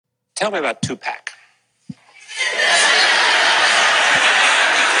Tell me about Tupac.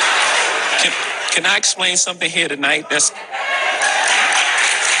 Can I explain something here tonight? I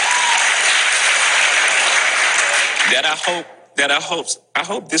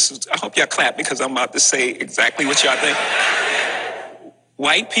hope y'all clap because I'm about to say exactly what y'all think.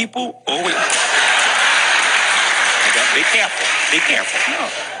 White people always. Be careful. Be careful. No.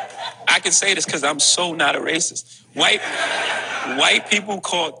 I can say this because I'm so not a racist. White people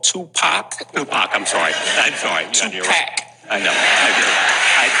call Tupac. I'm sorry. Tupac. I know.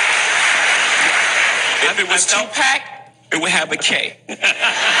 If it was Tupac, it would have a K.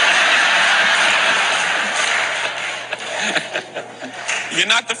 You're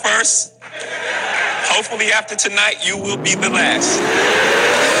not the first. Hopefully after tonight, you will be the last.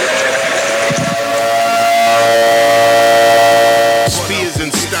 Spears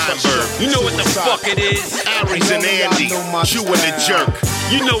and Steinberg. You know what the fuck it is? Aries and Andy, Jew and the Jerk.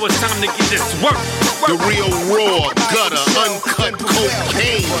 You know it's time to get this work. The real raw, gutter, uncut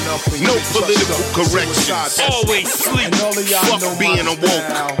cocaine. No political corrections. Always sleep. Fuck being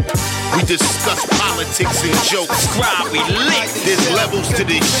awoke. We discuss politics and jokes. Subscribe, we lit. There's levels to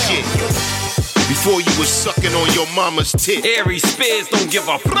this shit. Before you was sucking on your mama's tit. Aries Spears don't give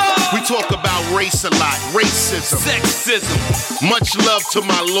a fuck. We talk about race a lot, racism, Sexism. Much love to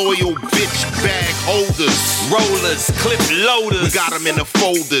my loyal bitch bag holders. Rollers, clip loaders. We got them in the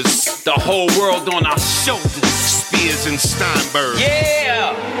folders. The whole world on our shoulders. Spears and Steinberg.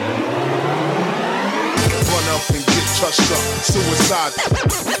 Yeah. Run up and get touched up, suicide.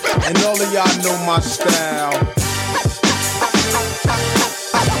 And all of y'all know my style.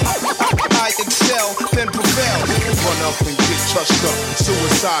 I excel, then prevail. Run up and get touched up,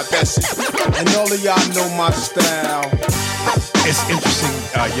 suicide, that's it. And all of y'all know my style. It's interesting,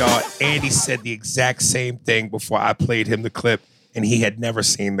 y'all. Andy said the exact same thing before I played him the clip, and he had never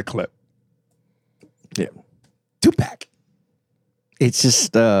seen the clip. Yeah. Tupac. It's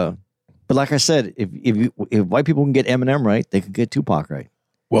just, but like I said, if white people can get Eminem right, they can get Tupac right.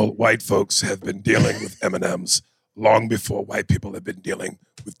 Well, white folks have been dealing with M&Ms long before white people have been dealing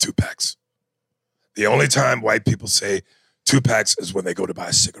with Tupacs. The only time white people say Tupacs is when they go to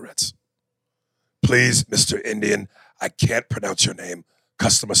buy cigarettes. Please, Mr. Indian, I can't pronounce your name.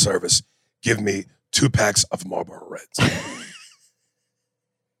 Customer service, give me 2 packs of Marlboro Reds.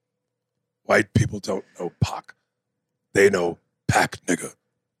 White people don't know Pac. They know Pac, nigga.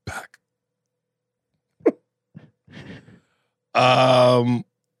 Pac. I'm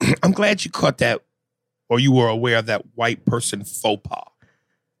glad you caught that, or you were aware of that white person faux pas.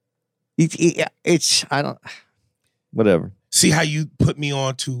 Whatever. See how you put me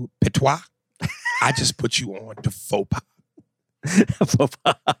on to patois? I just put you on to faux pas. Faux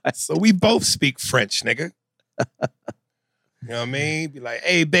pas. So we both speak French, nigga. You know what I mean? Be like,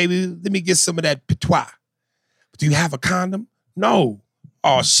 hey, baby, let me get some of that patois. Do you have a condom? No.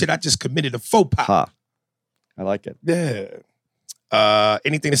 Oh, shit, I just committed a faux pas. Ha. I like it. Yeah.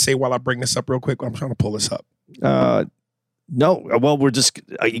 Anything to say while I bring this up real quick? I'm trying to pull this up. No. Well, we're just,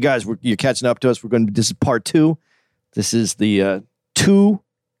 you guys, you're catching up to us. This is part 2. This is the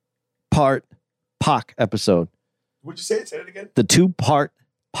 2-part Pac episode. What'd you say? Say it again. The 2-part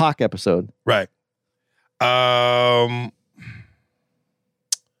Pac episode. Right.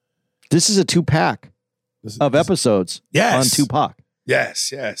 This is a 2-pack of episodes on Tupac.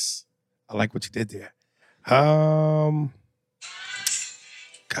 Yes, yes. I like what you did there. God,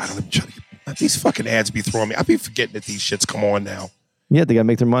 let me try to get, these fucking ads be throwing me. I be forgetting that these shits come on now. Yeah, they gotta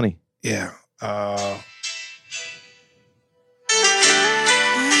make their money. Yeah. I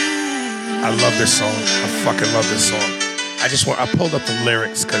love this song. I fucking love this song. I pulled up the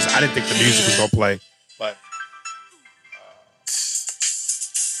lyrics because I didn't think the music was gonna play. But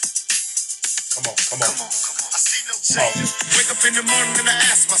come on. Wake up in the morning and I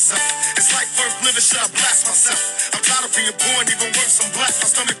ask myself, is life worth living? Should I blast myself? I'm tired of being poor and even worse, I'm black. My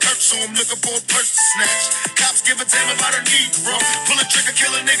stomach hurts, so I'm looking for a purse to snatch. Cops give a damn about a Negro. Pull a trigger,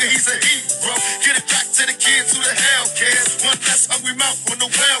 kill a nigga, he's a hero. Get it back to the kids who the hell cares. One less hungry mouth on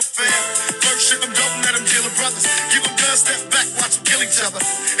the welfare. First ship them, don't let them dealing brothers. Give them guns, step back, watch them kill each other.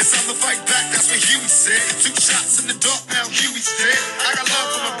 It's time to fight back, that's what Huey said. 2 shots in the dark, now Huey's dead. I got love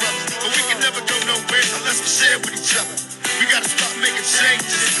for my brothers, but we can never go nowhere unless we share with each other. We gotta start making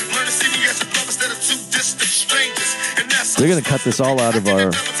changes. Learn to see me as a brother instead of 2 distant strangers. And that's They're gonna cut this all out of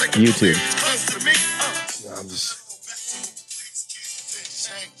our YouTube.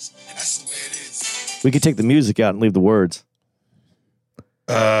 We could take the music out and leave the words.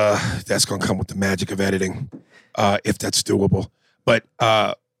 That's gonna come with the magic of editing, if that's doable. But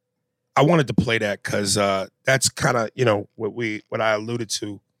I wanted to play that because that's kind of what I alluded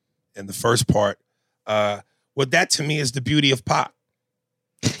to in the first part. Well, that to me is the beauty of Pac.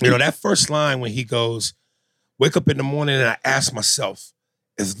 You know, that first line when he goes, wake up in the morning and I ask myself,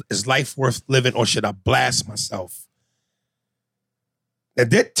 is life worth living or should I blast myself? And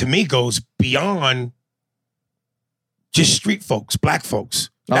that to me goes beyond just street folks, black folks.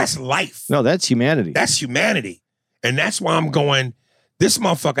 That's life. No, that's humanity. That's humanity. And that's why I'm going, this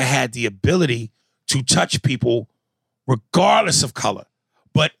motherfucker had the ability to touch people regardless of color.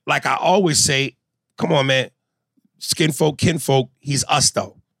 But like I always say, come on, man, skin folk, kinfolk, he's us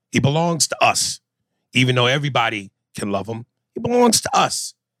though. He belongs to us. Even though everybody can love him, he belongs to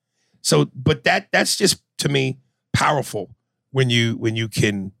us. So, but that's just to me powerful when you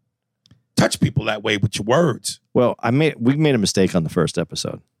can touch people that way with your words. Well, we made a mistake on the first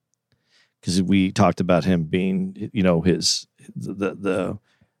episode because we talked about him being, you know,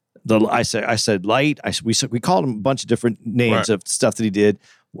 I said light. We called him a bunch of different names of stuff that he did.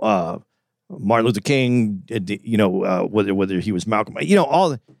 Martin Luther King, you know, whether he was Malcolm, you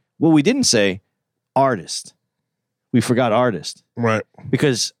know, what we didn't say, artist. We forgot artist, right?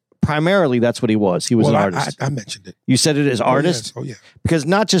 Because primarily that's what he was. He was an artist. I mentioned it. You said it as artist. Oh yeah. Because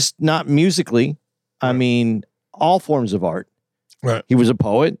not musically. I mean, all forms of art. Right. He was a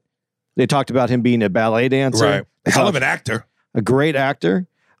poet. They talked about him being a ballet dancer. Right. Hell of an actor. A great actor.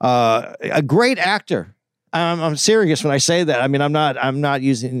 A great actor. I'm serious when I say that. I mean, I'm not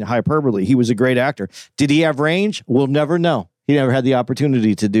using hyperbole. He was a great actor. Did he have range? We'll never know. He never had the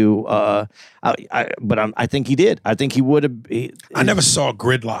opportunity to do. But I think he did. I think he would have. I never saw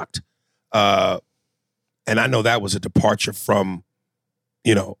Gridlocked, and I know that was a departure from,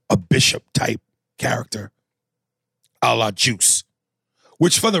 you know, a Bishop type character, a la Juice,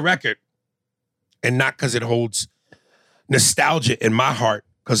 which for the record, and not because it holds nostalgia in my heart,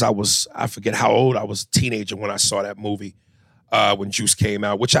 because I forget how old I was, a teenager when I saw that movie, when Juice came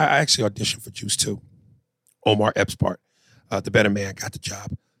out, which I actually auditioned for Juice too. Omar Epps part. The better man got the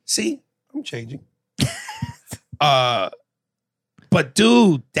job. See, I'm changing. But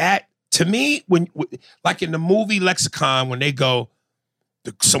dude, that to me, when like in the movie Lexicon, when they go,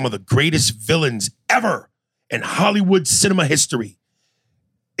 some of the greatest villains ever in Hollywood cinema history,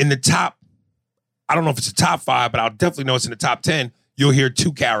 in the top, I don't know if it's the top 5, but I'll definitely know it's in the top 10. You'll hear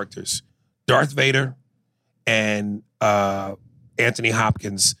 2 characters, Darth Vader and Anthony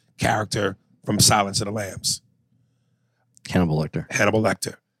Hopkins' character from Silence of the Lambs. Hannibal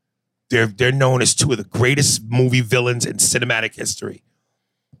Lecter. They're known as 2 of the greatest movie villains in cinematic history.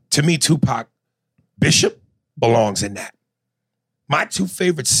 To me, Tupac, Bishop belongs in that. My 2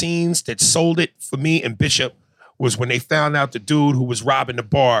 favorite scenes that sold it for me and Bishop was when they found out the dude who was robbing the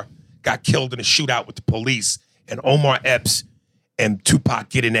bar got killed in a shootout with the police, and Omar Epps and Tupac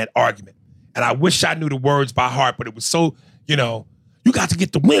get in that argument. And I wish I knew the words by heart, but it was so, you know, you got to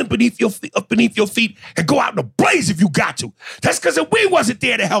get the wind beneath your feet and go out in a blaze if you got to. That's because we wasn't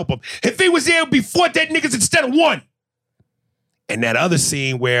there to help him. If he was there, we fought that niggas instead of one. And that other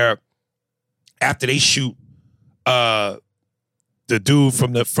scene where after they shoot the dude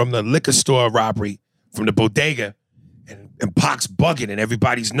from the liquor store robbery, from the bodega, and Pac's bugging and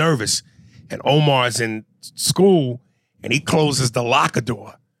everybody's nervous, and Omar's in school and he closes the locker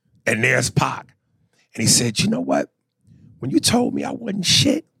door and there's Pac. And he said, you know what? When you told me I wasn't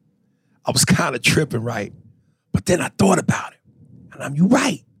shit, I was kind of tripping, right? But then I thought about it. And you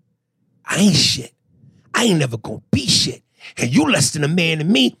right. I ain't shit. I ain't never gonna be shit. And you less than a man to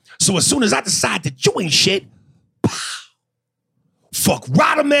me. So as soon as I decide that you ain't shit, pow, fuck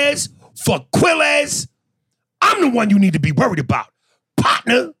Rodamez, fuck Quilez, I'm the one you need to be worried about.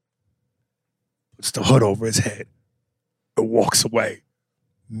 Partner. Puts the hood over his head and walks away.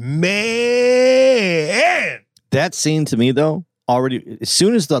 Man. That scene to me, though, already, as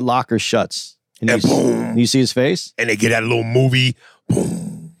soon as the locker shuts and you see his face. And they get that little movie.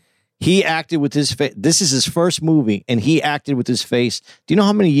 Boom. He acted with his face. This is his first movie, and he acted with his face. Do you know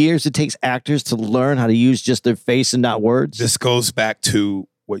how many years it takes actors to learn how to use just their face and not words? This goes back to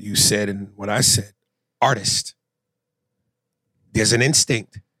what you said and what I said. Artist. There's an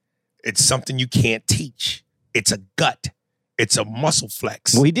instinct. It's something you can't teach. It's a gut. It's a muscle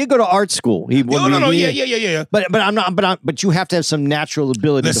flex. Well, he did go to art school. Yeah. But you have to have some natural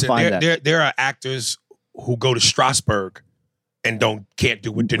ability to find that. There are actors who go to Strasbourg and can't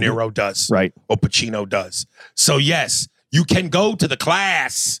do what De Niro does, right? Or Pacino does. So yes, you can go to the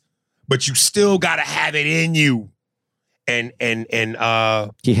class, but you still got to have it in you. And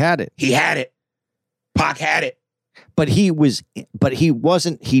he had it. He had it. Pac had it. But he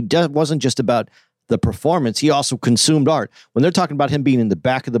wasn't just about the performance, he also consumed art. When they're talking about him being in the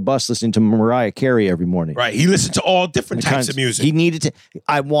back of the bus listening to Mariah Carey every morning. Right. He listened to all different types of music. He needed to,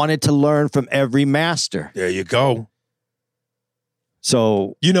 I wanted to learn from every master. There you go.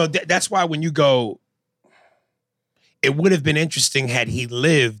 So, you know, that's why when you go, it would have been interesting had he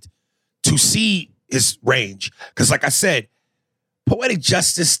lived to see his range. Because like I said, Poetic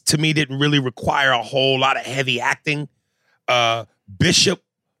Justice to me didn't really require a whole lot of heavy acting. Bishop,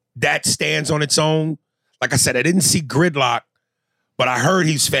 that stands on its own. Like I said, I didn't see Gridlock, but I heard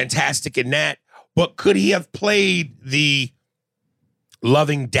he's fantastic in that. But could he have played the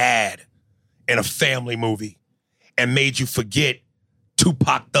loving dad in a family movie and made you forget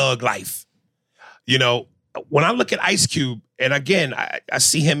Tupac Thug Life? You know, when I look at Ice Cube, and again, I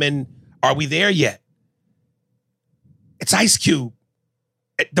see him in Are We There Yet? It's Ice Cube.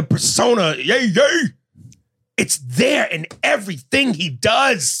 The persona, yay. It's there in everything he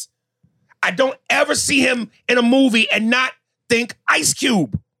does. I don't ever see him in a movie and not think Ice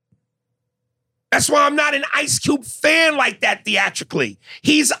Cube. That's why I'm not an Ice Cube fan like that theatrically.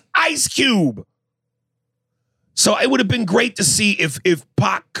 He's Ice Cube. So it would have been great to see if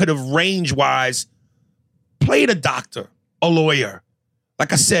Pac could have range-wise played a doctor, a lawyer.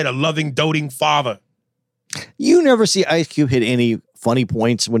 Like I said, a loving, doting father. You never see Ice Cube hit any funny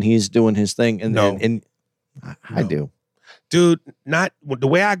points when he's doing his thing. And No. I do. Dude, not the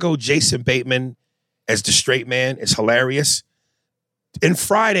way I go Jason Bateman as the straight man is hilarious. In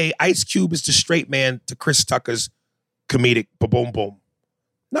Friday, Ice Cube is the straight man to Chris Tucker's comedic boom boom.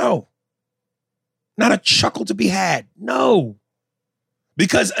 No. Not a chuckle to be had. No.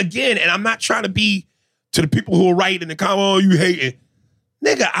 Because again, and I'm not trying to be to the people who are writing the comment, oh, you hate it.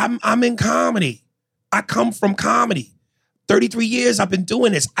 Nigga, I'm in comedy. I come from comedy. 33 years I've been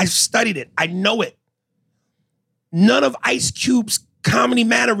doing this. I've studied it. I know it. None of Ice Cube's comedy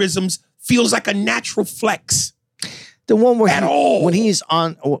mannerisms feels like a natural flex. The one where all. when he's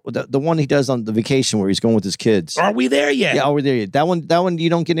on the one he does on the vacation where he's going with his kids. Are we there yet? Yeah, are we there yet? That one you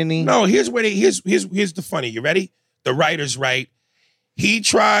don't get any. No, here's the funny. You ready? The writer's right. He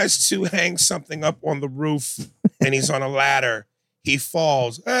tries to hang something up on the roof and he's on a ladder. He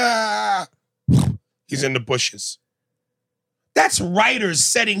falls. Ah! He's in the bushes. That's writers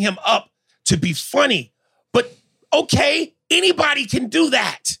setting him up to be funny. But okay, anybody can do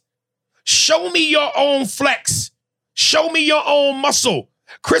that. Show me your own flex. Show me your own muscle.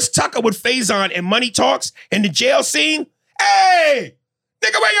 Chris Tucker with Faison and Money Talks in the jail scene. Hey,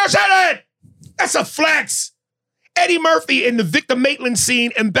 nigga, where your shit at? That's a flex. Eddie Murphy in the Victor Maitland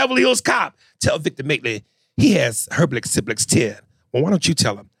scene in Beverly Hills Cop. Tell Victor Maitland he has Herblix Siblix 10. Well, why don't you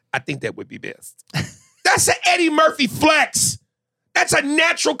tell him? I think that would be best. That's an Eddie Murphy flex. That's a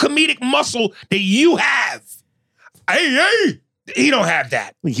natural comedic muscle that you have. Hey, he don't have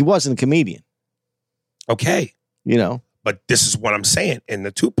that. He wasn't a comedian. Okay. You know. But this is what I'm saying in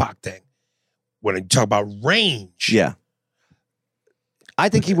the Tupac thing. When you talk about range. Yeah. I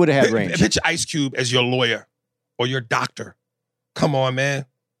think he would have had range. Picture Ice Cube as your lawyer or your doctor. Come on, man.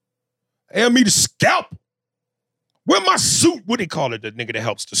 Hand me the scalp. Where my suit? What do they call it? The nigga that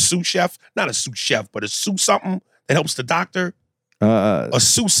helps the sous chef? Not a sous chef, but a sous something that helps the doctor. A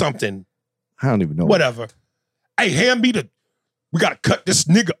sous something. I don't even know. Whatever. Hey, hand me we got to cut this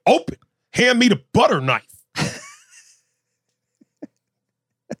nigga open. Hand me the butter knife.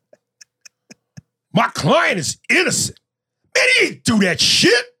 My client is innocent. Man, he didn't do that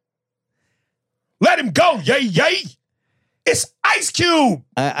shit. Let him go, yay. It's Ice Cube.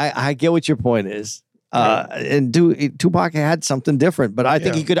 I get what your point is. And Tupac had something different, but I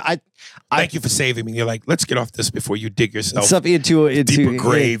think he could. Thank you for saving me. You're like, let's get off this before you dig yourself into deeper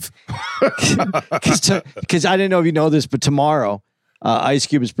grave. Because I didn't know if you know this, but tomorrow, Ice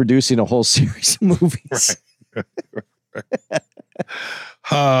Cube is producing a whole series of movies.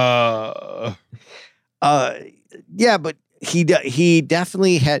 Yeah, but he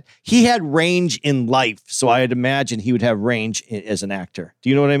definitely had range in life, so I'd imagine he would have range as an actor. Do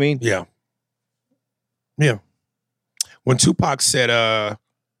you know what I mean? Yeah. When Tupac said,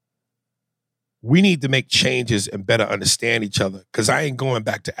 we need to make changes and better understand each other because I ain't going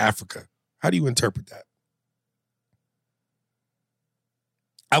back to Africa. How do you interpret that?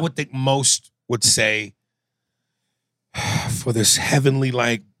 I would think most would say for this heavenly,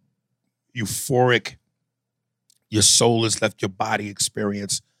 like, euphoric, your soul has left your body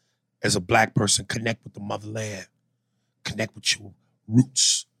experience as a black person, connect with the motherland, connect with your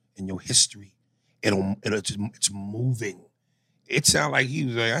roots and your history. It's moving. It sounded like he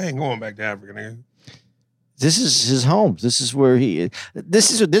was like, I ain't going back to Africa, nigga. This is his home. This is where he.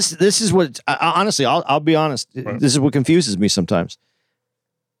 This is what. Honestly, I'll be honest. Right. This is what confuses me sometimes.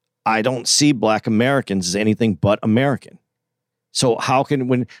 I don't see Black Americans as anything but American. So how can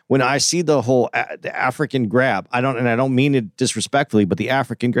when I see the whole the African grab, I don't mean it disrespectfully, but the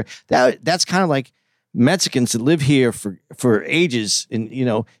African grab, that's kind of like Mexicans that live here for ages, and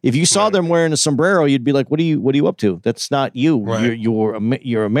if you saw them wearing a sombrero, you'd be like, what are you up to? That's not you. Right.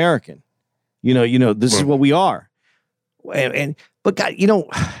 You're American. This is what we are. But God,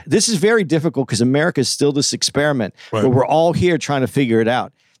 this is very difficult because America is still this experiment where we're all here trying to figure it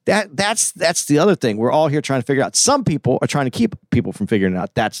out. That's the other thing. We're all here trying to figure it out. Some people are trying to keep people from figuring it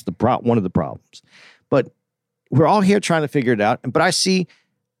out. That's one of the problems. But we're all here trying to figure it out. But I see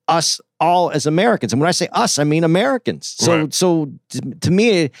us all as Americans. And when I say us, I mean Americans. So to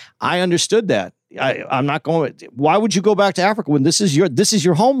me, I understood that. I'm not going. Why would you go back to Africa when this is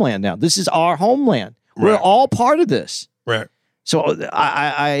your homeland now? This is our homeland. We're all part of this. Right. So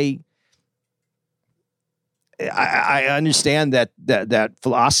I understand that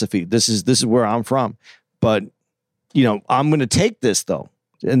philosophy. This is where I'm from, but I'm going to take this though,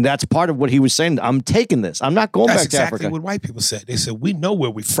 and that's part of what he was saying. I'm taking this. I'm not going back to Africa. That's exactly what white people said. They said we know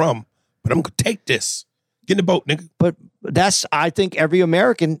where we're from, but I'm going to take this. Get in the boat, nigga. But I think every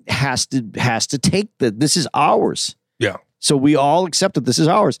American has to take this is ours. Yeah. So we all accept that this is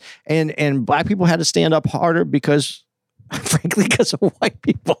ours, and Black people had to stand up harder because. Frankly, because of white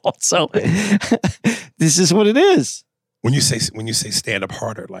people. So this is what it is. When you say stand up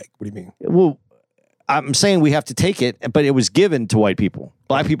harder, like, what do you mean? Well, I'm saying we have to take it, but it was given to white people.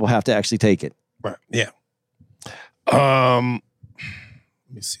 Black people have to actually take it. Right. Yeah. Let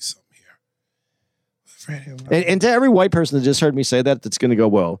me see something here. And to every white person that just heard me say that's going to go,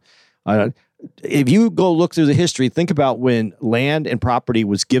 well, if you go look through the history, think about when land and property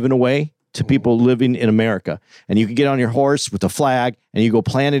was given away to people living in America, and you could get on your horse with a flag and you go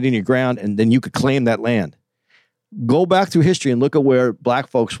plant it in your ground, and then you could claim that land. Go back through history and look at where Black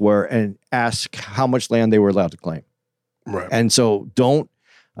folks were and ask how much land they were allowed to claim. Right. And so don't,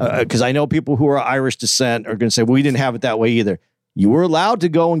 because I know people who are Irish descent are going to say, well, we didn't have it that way either. You were allowed to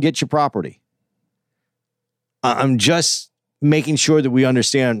go and get your property. I'm just making sure that we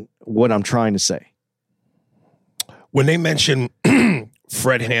understand what I'm trying to say. When they mention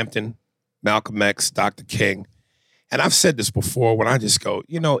Fred Hampton, Malcolm X, Dr. King, and I've said this before when I just go,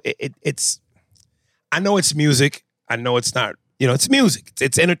 it's, I know it's music. I know it's not, it's music.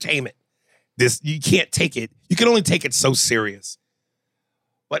 It's entertainment. You can't take it. You can only take it so serious.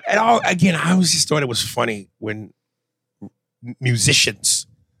 But I always just thought it was funny when musicians,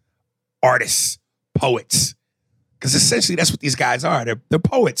 artists, poets, because essentially that's what these guys are. They're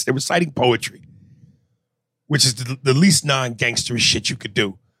poets. They're reciting poetry, which is the least non-gangsterish shit you could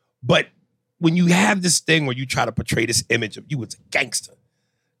do. But when you have this thing where you try to portray this image of you as a gangster,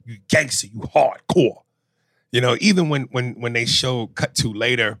 you hardcore. Even when they show cut to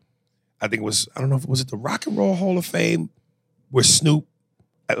later, I think it was, I don't know if it was the Rock and Roll Hall of Fame where Snoop,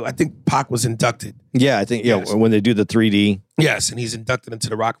 I think Pac was inducted. Yeah, I think, yes. When they do the 3D. Yes, and he's inducted into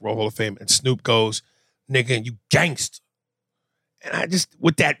the Rock and Roll Hall of Fame, and Snoop goes, nigga, you gangster. And I just,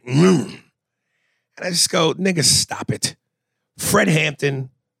 with that, and I just go, nigga, stop it. Fred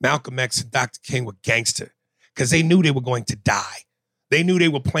Hampton, Malcolm X, and Dr. King were gangster because they knew they were going to die. They knew they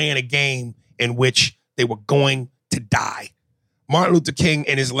were playing a game in which they were going to die. Martin Luther King,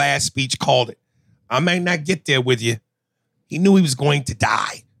 in his last speech, called it. I may not get there with you. He knew he was going to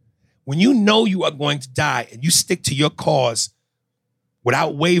die. When you know you are going to die and you stick to your cause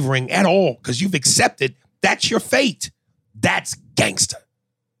without wavering at all because you've accepted that's your fate, that's gangster.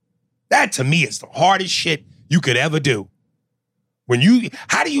 That, to me, is the hardest shit you could ever do.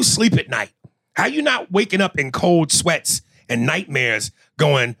 How do you sleep at night? How are you not waking up in cold sweats and nightmares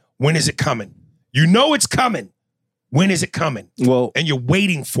going, when is it coming? You know it's coming. When is it coming? Well, and you're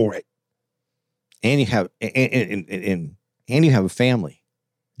waiting for it. And you have and you have a family.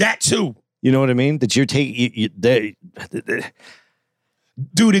 That too. You know what I mean? That you're taking.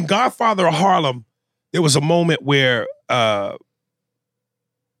 Dude, in Godfather of Harlem, there was a moment where I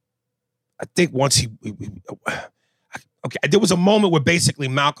think once there was a moment where basically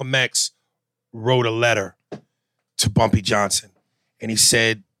Malcolm X wrote a letter to Bumpy Johnson, and he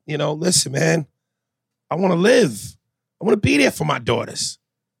said, listen, man, I want to live. I want to be there for my daughters.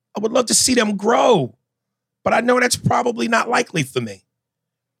 I would love to see them grow, but I know that's probably not likely for me.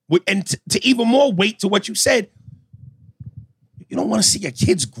 And to even more weight to what you said, you don't want to see your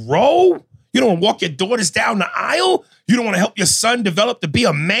kids grow? You don't want to walk your daughters down the aisle? You don't want to help your son develop to be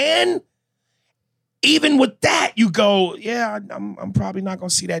a man? Even with that, you go, yeah, I'm probably not going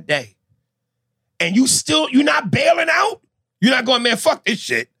to see that day. And you're not bailing out? You're not going, man, fuck this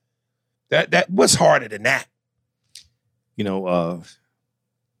shit. What's harder than that?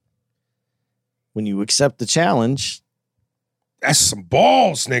 when you accept the challenge, that's some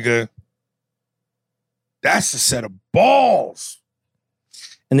balls, nigga. That's a set of balls.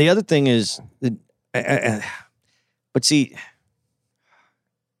 And the other thing is, but see,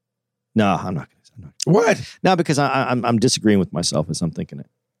 no, I'm not going to. What? No, because I'm disagreeing with myself as I'm thinking it.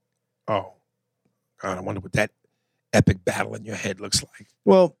 Oh, God, I wonder what that epic battle in your head looks like.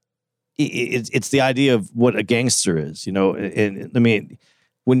 Well, it's the idea of what a gangster is, you know. And I mean,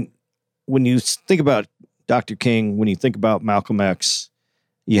 when you think about Dr. King, when you think about Malcolm X,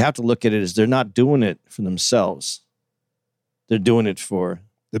 you have to look at it as they're not doing it for themselves. They're doing it for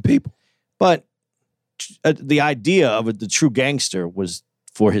the people. But the idea of the true gangster was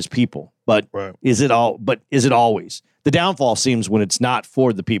for his people. But right. Is it always? The downfall seems when it's not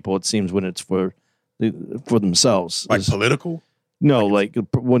for the people. It seems when it's for themselves. Like political? No, like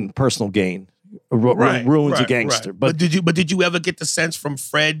when personal gain ruins a gangster. Right. But did you ever get the sense from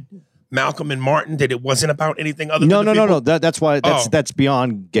Fred, Malcolm, and Martin that it wasn't about anything other than the people? No. That's why that's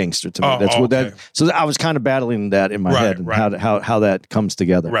beyond gangster to me. That's what okay. that. So I was kind of battling that in my head and how that comes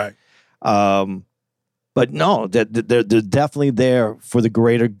together. Right. But no, that they're definitely there for the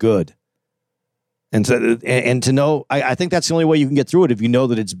greater good. And to know, I think that's the only way you can get through it, if you know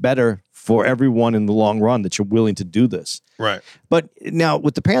that it's better for everyone in the long run, that you're willing to do this. Right. But now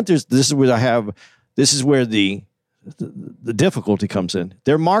with the Panthers, this is where the difficulty comes in.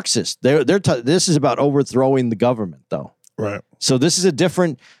 They're Marxists. This is about overthrowing the government, though. Right. So this is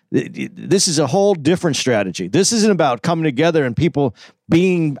a whole different strategy. This isn't about coming together and people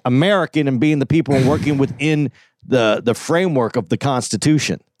being American and being the people and working within the framework of the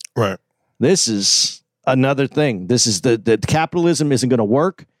Constitution. Right. This is another thing. This is the capitalism isn't going to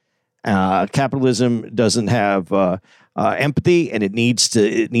work. Capitalism doesn't have empathy, and it needs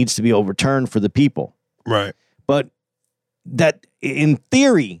to be overturned for the people. Right. But that, in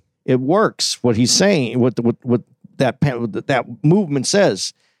theory, it works. What he's saying, what that movement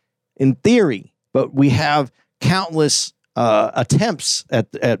says, in theory. But we have countless attempts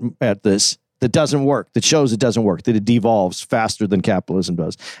at this that doesn't work. That shows it doesn't work. That it devolves faster than capitalism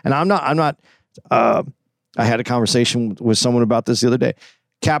does. And I'm not. I had a conversation with someone about this the other day.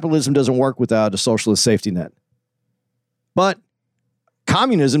 Capitalism doesn't work without a socialist safety net. But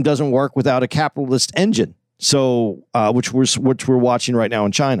communism doesn't work without a capitalist engine. So, which we're watching right now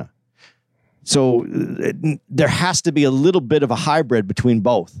in China. So there has to be a little bit of a hybrid between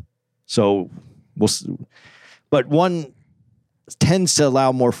both. So we'll see. But one tends to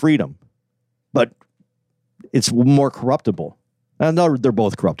allow more freedom, but it's more corruptible. No, they're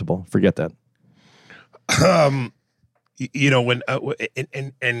both corruptible. Forget that. You know, when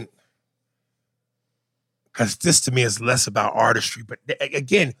and because this to me is less about artistry, but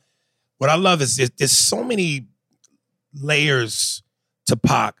again, what I love is there's so many layers to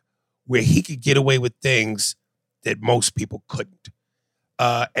Pac where he could get away with things that most people couldn't,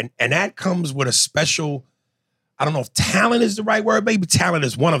 and that comes with a special. I don't know if talent is the right word. Maybe talent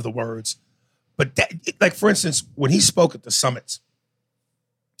is one of the words, but that, like for instance, when he spoke at the summits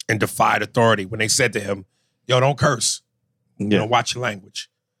and defied authority, when they said to him, "Yo, don't curse." You know, watch your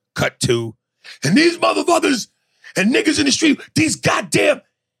language. Cut to, and these motherfuckers and niggas in the street, these goddamn.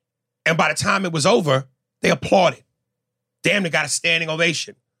 And by the time it was over, they applauded. Damn, they got a standing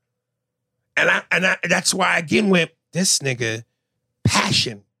ovation. And I that's why I again went, this nigga,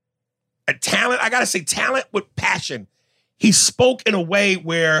 passion. A talent, I gotta say, talent with passion. He spoke in a way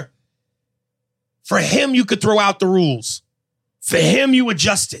where for him, you could throw out the rules. For him, you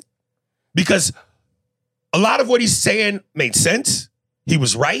adjusted. Because a lot of what he's saying made sense. He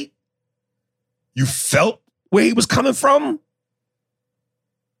was right. You felt where he was coming from.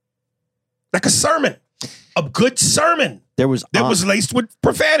 Like a sermon. A good sermon. That was laced with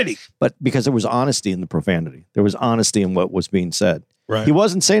profanity. But because there was honesty in the profanity. There was honesty in what was being said. Right. He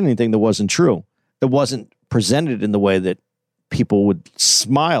wasn't saying anything that wasn't true. That wasn't presented in the way that people would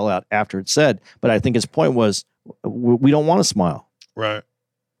smile at after it's said. But I think his point was, we don't want to smile. Right.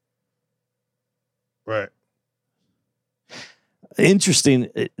 Right. Interesting.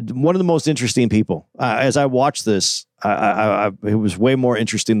 One of the most interesting people. As I watched this, it was way more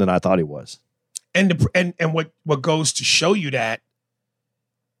interesting than I thought he was. And what goes to show you that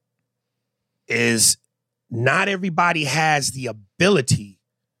is not everybody has the ability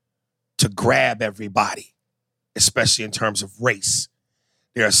to grab everybody, especially in terms of race.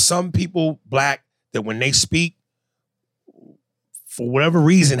 There are some people, black, that when they speak, for whatever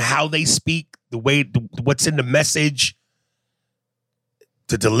reason, how they speak, the way, what's in the message,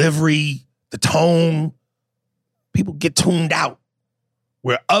 the delivery, the tone, people get tuned out,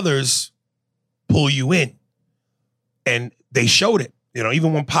 where others pull you in. And they showed it. You know,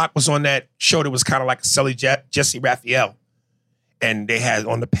 even when Pac was on that show that was kind of like a silly Jesse Raphael, and they had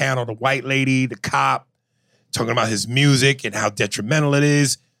on the panel the white lady, the cop, talking about his music and how detrimental it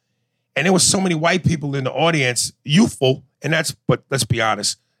is. And there was so many white people in the audience, youthful, and but let's be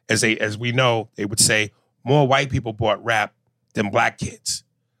honest, as we know, they would say more white people bought rap than black kids.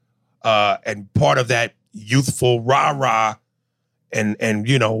 And part of that youthful rah-rah, and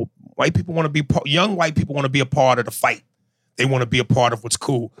you know, white people want to be, young white people want to be a part of the fight. They want to be a part of what's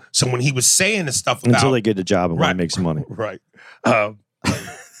cool. So when he was saying this stuff about, until they get a job and want to make some money. Right.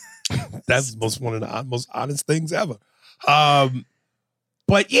 That's one of the most honest things ever.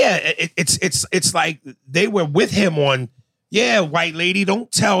 But yeah, it's like they were with him on, white lady,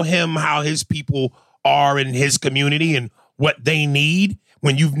 don't tell him how his people are in his community and what they need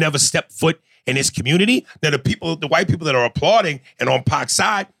when you've never stepped foot in his community. Now the white people that are applauding and on Pac's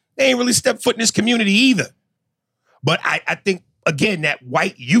side, they ain't really stepped foot in his community either. But I think, again, that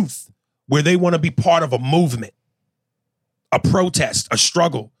white youth, where they want to be part of a movement, a protest, a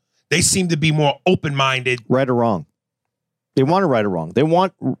struggle, they seem to be more open-minded. Right or wrong. They want to right or wrong. They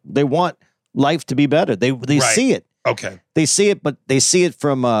want life to be better. They right. See it. Okay. They see it, but they see it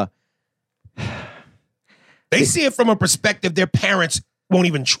from they see it from a perspective their parents won't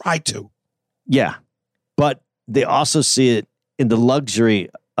even try to. Yeah. But they also see it in the luxury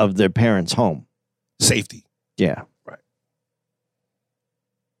of their parents' home. Safety. Yeah.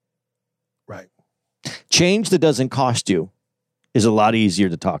 Right. Change that doesn't cost you is a lot easier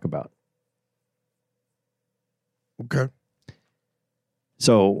to talk about. Okay.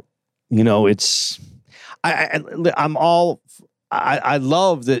 So, you know, I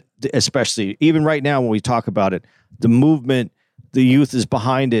love that, especially even right now when we talk about it, the movement, the youth is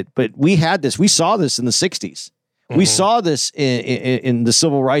behind it. But we saw this in the 60s. Mm-hmm. We saw this in the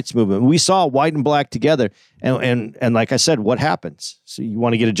civil rights movement. We saw white and black together. And like I said, what happens? So you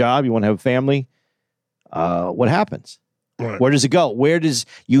want to get a job, you want to have a family. What happens? Right. Where does it go?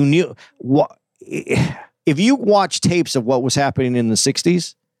 If you watch tapes of what was happening in the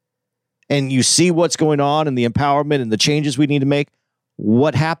 60s and you see what's going on and the empowerment and the changes we need to make,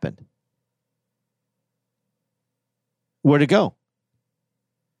 what happened? Where'd it go?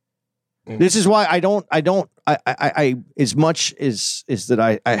 This is why I as much as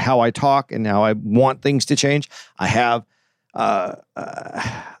that how I talk and how I want things to change, I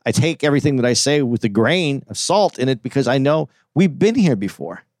take everything that I say with a grain of salt in it because I know we've been here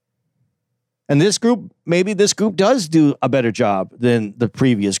before. And maybe this group does do a better job than the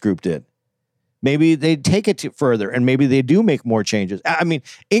previous group did. Maybe they take it further and maybe they do make more changes. I mean,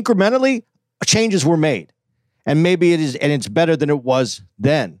 incrementally, changes were made. And maybe it's better than it was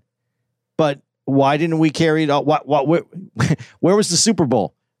then. But why didn't we carry it out? Where was the Super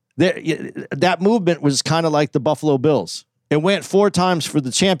Bowl? That movement was kind of like the Buffalo Bills. It went 4 times for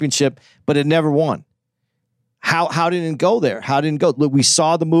the championship, but it never won. How did it go there? How didn't it go? Look, we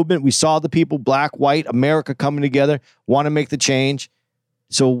saw the movement. We saw the people, black, white, America coming together, want to make the change.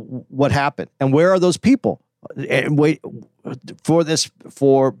 So what happened? And where are those people? And wait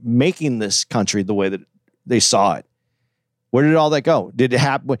for making this country the way that they saw it. Where did all that go? Did it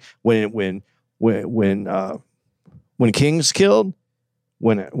happen when King's killed?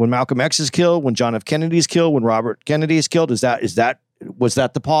 When Malcolm X is killed? When John F. Kennedy's killed? When Robert Kennedy is killed? Was that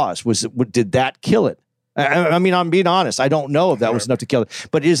the pause? Did that kill it? I mean, I'm being honest. I don't know if that was enough to kill it.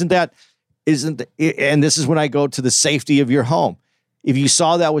 But isn't and this is when I go to the safety of your home. If you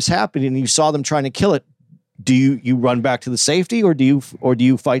saw that was happening and you saw them trying to kill it, do you run back to the safety or do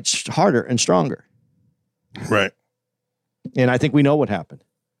you fight harder and stronger? Right. And I think we know what happened.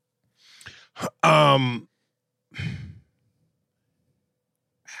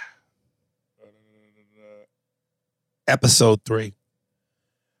 Episode 3.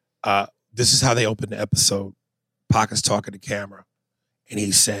 This is how they open the episode. Pac is talking to camera, and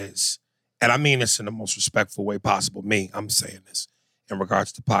he says, and I mean this in the most respectful way possible. I'm saying this in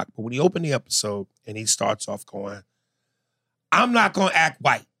regards to Pac. But when he opened the episode, and he starts off going, I'm not going to act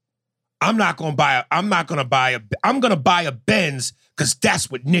white. I'm going to buy a Benz because that's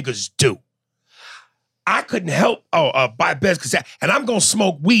what niggas do. I couldn't help buy a Benz and I'm going to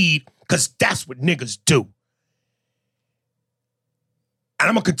smoke weed because that's what niggas do. And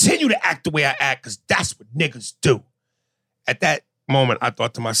I'm going to continue to act the way I act because that's what niggas do. At that moment, I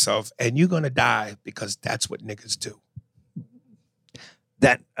thought to myself, and you're going to die because that's what niggas do.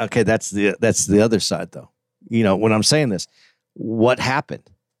 That's the other side, though. You know, when I'm saying this, what happened?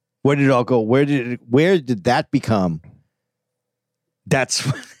 Where did it all go? Where did that become? That's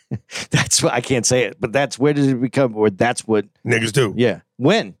what I can't say it, but where did it become? Or that's what niggas do. Yeah.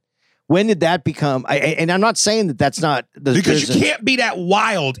 When When did that become? And I'm not saying that that's not because you can't be that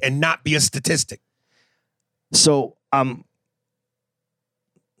wild and not be a statistic. So I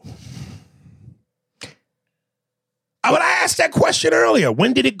asked that question earlier.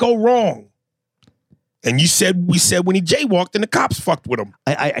 When did it go wrong? And we said when he jaywalked and the cops fucked with him.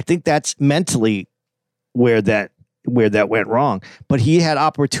 I think that's mentally where that went wrong. But he had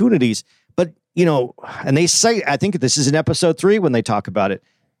opportunities. But and they say, I think this is in episode 3 when they talk about it.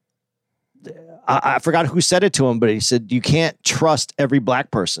 I forgot who said it to him, but he said you can't trust every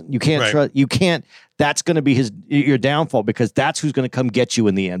black person. You can't trust. You can't. That's going to be your downfall because that's who's going to come get you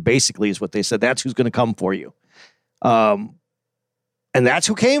in the end. Basically, is what they said. That's who's going to come for you. And that's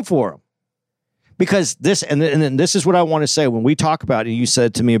who came for him. Because this, and then this is what I want to say when we talk about, and you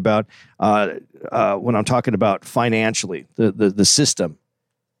said to me about when I'm talking about financially, the system.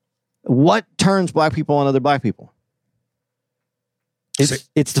 What turns black people on other black people?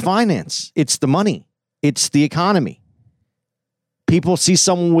 It's the finance. It's the money. It's the economy. People see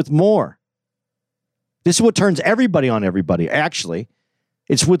someone with more. This is what turns everybody on everybody. Actually,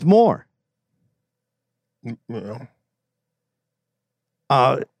 it's with more. Yeah.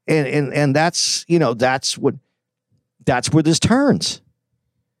 And that's that's where this turns.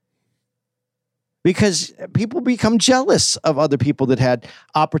 Because people become jealous of other people that had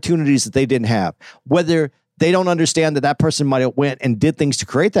opportunities that they didn't have. Whether they don't understand that person might have went and did things to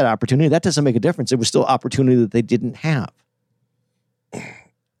create that opportunity, that doesn't make a difference. It was still opportunity that they didn't have.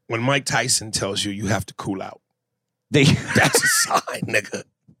 When Mike Tyson tells you have to cool out, that's a sign, nigga.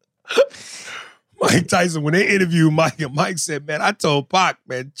 Mike Tyson, when they interviewed Mike, and Mike said, man, I told Pac,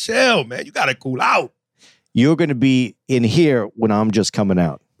 man, chill, man. You got to cool out. You're going to be in here when I'm just coming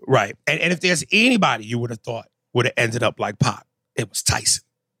out. Right. And if there's anybody you would have thought would have ended up like Pac, it was Tyson.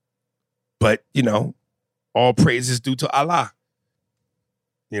 But, all praises due to Allah.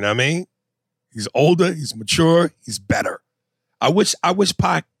 You know what I mean? He's older, he's mature, he's better. I wish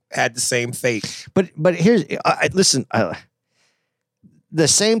Pac had the same fate. But here's, listen, the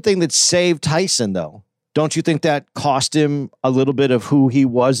same thing that saved Tyson, though, don't you think that cost him a little bit of who he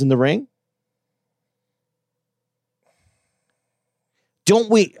was in the ring? Don't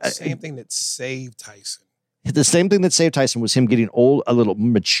we? The same thing that saved Tyson. The same thing that saved Tyson was him getting old, a little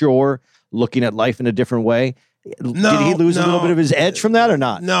mature, looking at life in a different way. Did he lose a little bit of his edge from that or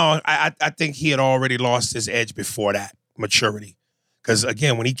not? No, I think he had already lost his edge before that, maturity. Because,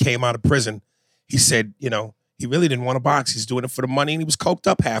 again, when he came out of prison, he said, he really didn't want to box. He's doing it for the money, and he was coked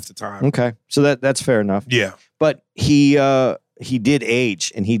up half the time. Okay, so that's fair enough. Yeah, but he did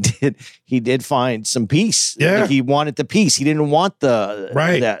age, and he did find some peace. Yeah, like he wanted the peace. He didn't want the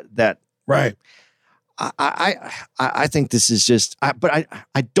that right. I think this is just. But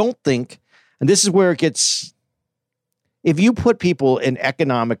I don't think, and this is where it gets. If you put people in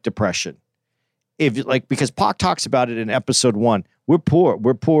economic depression, because Pac talks about it in episode 1. We're poor.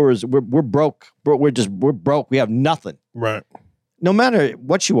 We're broke. We're broke. We have nothing. Right. No matter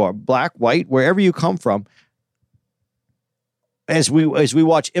what you are, black, white, wherever you come from. As we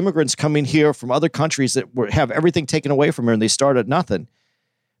watch immigrants coming here from other countries that have everything taken away from here and they start at nothing,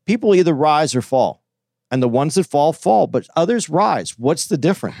 people either rise or fall. And the ones that fall, but others rise. What's the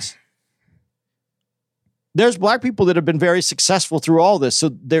difference? There's black people that have been very successful through all this. So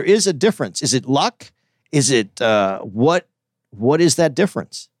there is a difference. Is it luck? Is it what is that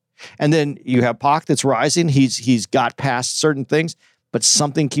difference? And then you have Pac that's rising. He's got past certain things, but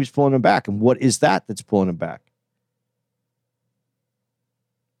something keeps pulling him back. And what is that that's pulling him back?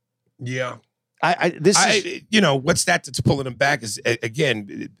 Yeah. What's that's pulling him back is,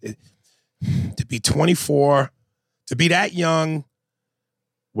 again, to be 24, to be that young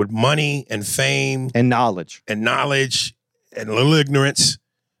with money and fame and knowledge and a little ignorance,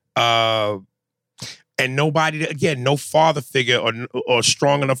 and nobody, again, no father figure or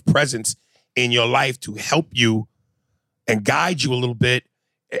strong enough presence in your life to help you and guide you a little bit.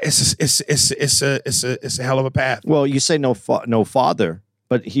 It's a hell of a path. Well, you say no father,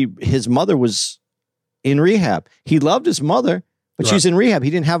 but his mother was in rehab. He loved his mother, but she's in rehab.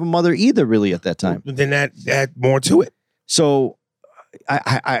 He didn't have a mother either, really, at that time. Then that had more to it. So,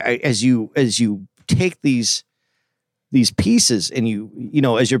 I as you take these pieces and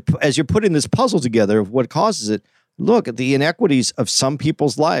as you're putting this puzzle together of what causes it, look at the inequities of some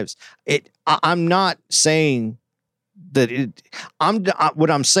people's lives. I'm not saying that what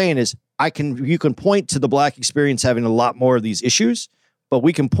I'm saying is you can point to the black experience having a lot more of these issues, but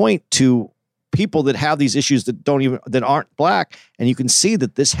we can point to people that have these issues that aren't black, and you can see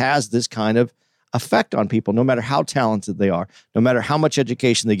that this has this kind of effect on people, no matter how talented they are, no matter how much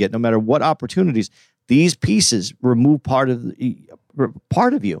education they get, no matter what opportunities. These pieces remove part of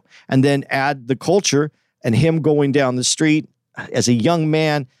part of you. And then add the culture and him going down the street as a young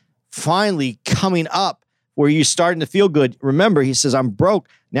man, finally coming up where you're starting to feel good. Remember, he says, I'm broke.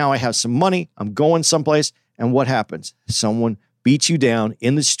 Now I have some money. I'm going someplace. And what happens? Someone beats you down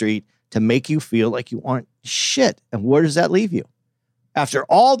in the street to make you feel like you aren't shit. And where does that leave you? After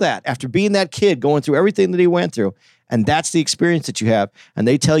all that, after being that kid, going through everything that he went through, and that's the experience that you have, and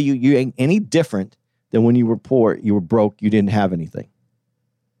they tell you you ain't any different than when you were poor, you were broke, you didn't have anything.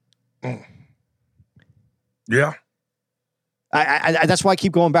 Yeah. I that's why I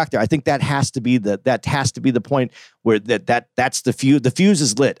keep going back there. I think that has to be the point where that's the fuse. The fuse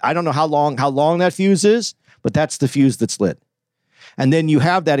is lit. I don't know how long that fuse is, but that's the fuse that's lit. And then you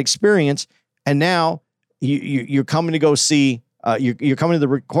have that experience, and now you're coming to go see. You're coming to the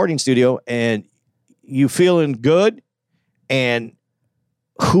recording studio, and you feeling good. And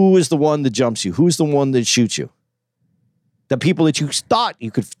who is the one that jumps you? Who's the one that shoots you? The people that you thought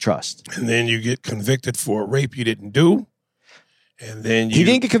you could trust. And then you get convicted for a rape you didn't do. And then he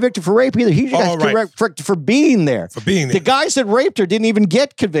didn't get convicted for rape either. He got convicted for being there. For being there. The guys that raped her didn't even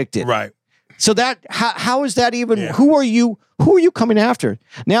get convicted. Right. So that how is that even? Yeah. Who are you? Who are you coming after?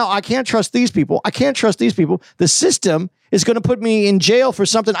 Now I can't trust these people. I can't trust these people. The system is going to put me in jail for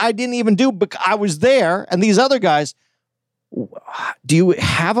something I didn't even do, but I was there. And these other guys, do you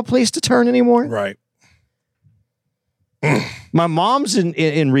have a place to turn anymore? Right. My mom's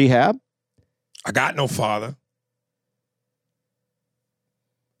in rehab. I got no father.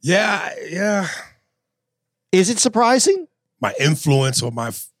 Yeah. Is it surprising? My influence or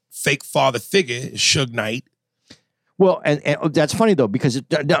my fake father figure is Suge Knight. Well, and that's funny though, because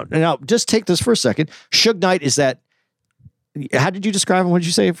now just take this for a second. Suge Knight is that. How did you describe him? What did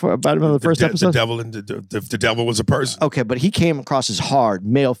you say about him in the first episode? The devil and the devil was a person. Okay, but he came across as hard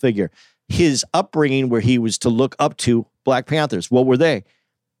male figure. His upbringing, where he was to look up to Black Panthers, what were they?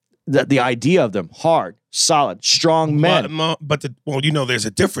 The idea of them, hard, solid, strong men. But there's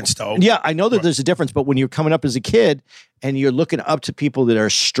a difference though. Yeah, I know that there's a difference, but when you're coming up as a kid and you're looking up to people that are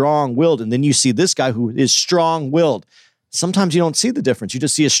strong-willed, and then you see this guy who is strong-willed, sometimes you don't see the difference. You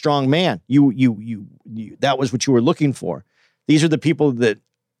just see a strong man. You that was what you were looking for. These are the people that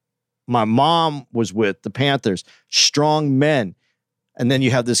my mom was with, the Panthers, strong men. And then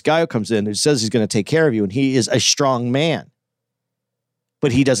you have this guy who comes in who says he's going to take care of you, and he is a strong man.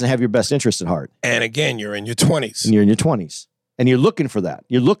 But he doesn't have your best interest at heart. And again, you're in your 20s. And you're in your 20s. And you're looking for that.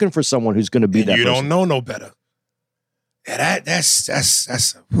 You're looking for someone who's going to be that you person. Don't know no better. Yeah,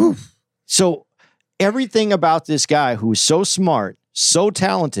 that's whew. So everything about this guy who is so smart, so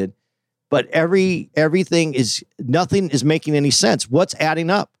talented, but nothing is making any sense. What's adding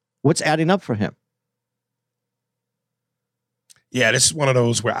up? What's adding up for him? Yeah, this is one of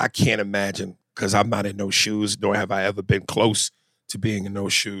those where I can't imagine, because I'm not in those shoes, nor have I ever been close to being in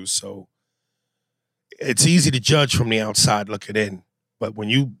those shoes. So it's easy to judge from the outside looking in. But when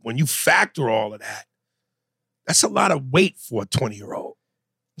you factor all of that, that's a lot of weight for a 20-year-old.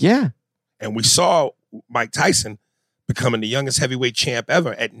 Yeah. And we saw Mike Tyson becoming the youngest heavyweight champ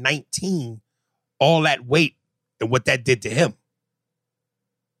ever at 19, all that weight and what that did to him.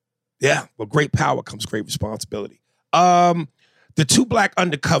 Yeah, with great power comes great responsibility. The two black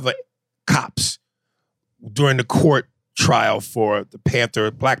undercover cops during the court trial for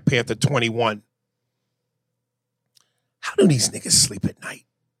the Black Panther 21. How do these niggas sleep at night?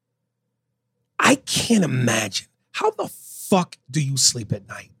 I can't imagine. How the fuck do you sleep at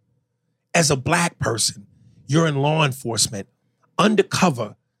night? As a black person, you're in law enforcement,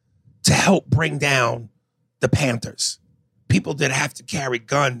 undercover to help bring down the Panthers. People that have to carry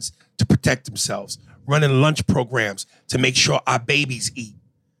guns to protect themselves, running lunch programs to make sure our babies eat,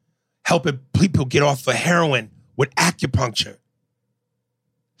 helping people get off of heroin with acupuncture.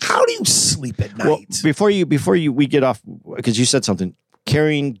 How do you sleep at night? Well, before we get off, because you said something,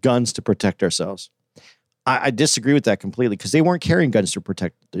 carrying guns to protect ourselves. I disagree with that completely, because they weren't carrying guns to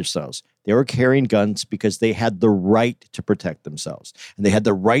protect themselves. They were carrying guns because they had the right to protect themselves, and they had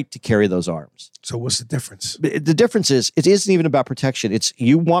the right to carry those arms. So what's the difference? The difference is, it isn't even about protection. It's,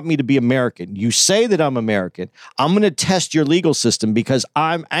 you want me to be American. You say that I'm American. I'm going to test your legal system because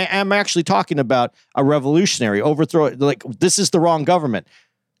I am actually talking about a revolutionary overthrow. Like, this is the wrong government.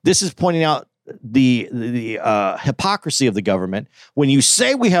 This is pointing out the hypocrisy of the government when you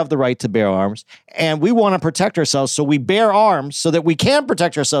say we have the right to bear arms and we want to protect ourselves, so we bear arms so that we can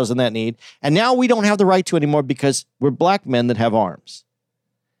protect ourselves in that need, and now we don't have the right to anymore because we're black men that have arms.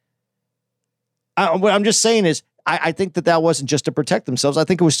 What I'm just saying is, I think that wasn't just to protect themselves. I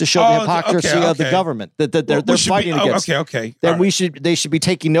think it was to show the hypocrisy of the government that they're fighting against. Okay. Then they should be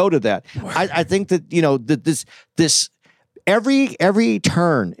taking note of that. I think that, that this every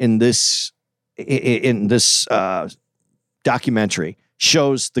turn in this documentary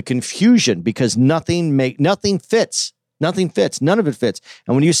shows the confusion because nothing fits. Nothing fits. None of it fits.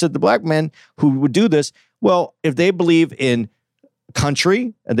 And when you said the black men who would do this, well, if they believe in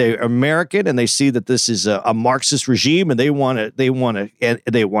country and they're American and they see that this is a Marxist regime and they want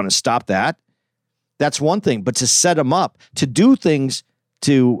to stop that, that's one thing. But to set them up to do things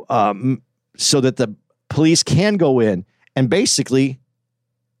to so that the police can go in and basically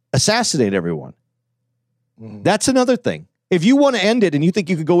assassinate everyone, that's another thing. If you want to end it and you think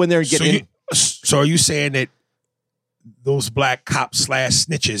you could go in there and get in. So are you saying that those black cops /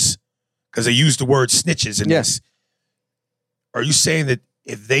 snitches, because they use the word snitches in this, are you saying that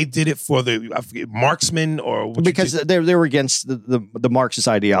if they did it for the marksmen or because they were against the Marxist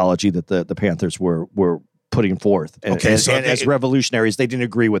ideology that the Panthers were putting forth, and as revolutionaries, they didn't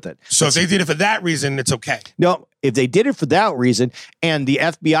agree with it. So if they did it for that reason, it's okay. No, if they did it for that reason, and the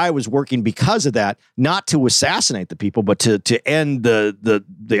FBI was working because of that, not to assassinate the people, but to end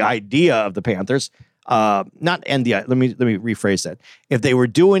the idea of the Panthers, not end the. Let me rephrase that. If they were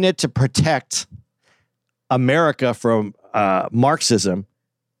doing it to protect America from Marxism,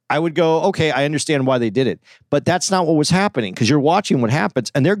 I would go, okay, I understand why they did it. But that's not what was happening, because you're watching what happens,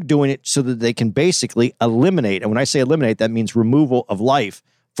 and they're doing it so that they can basically eliminate. And when I say eliminate, that means removal of life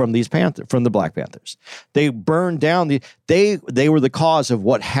from from the Black Panthers. They burned down they were the cause of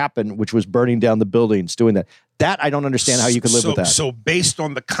what happened, which was burning down the buildings, doing that. That I don't understand how you could live with that. So based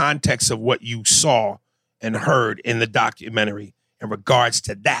on the context of what you saw and heard in the documentary in regards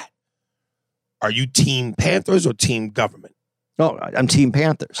to that, are you team Panthers or team government? No, I'm team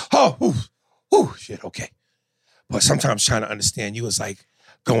Panthers. Oh, shit, okay. But sometimes trying to understand you is like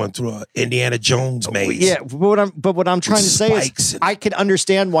going through an Indiana Jones maze. Yeah, but what I'm trying to say is I can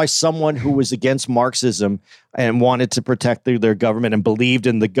understand why someone who was against Marxism and wanted to protect their government and believed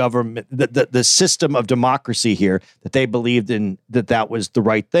in the government, the system of democracy here, that they believed in that was the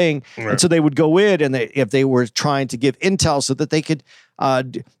right thing. Right. And so they would go in and if they were trying to give intel so that they could,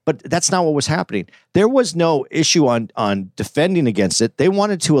 but that's not what was happening. There was no issue on defending against it. They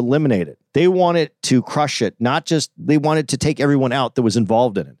wanted to eliminate it. They wanted to crush it, not just, they wanted to take everyone out that was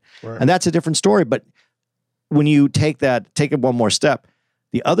involved in it. Right. And that's a different story. But when you take it one more step,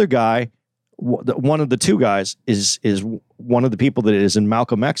 the other guy, one of the two guys is one of the people that is in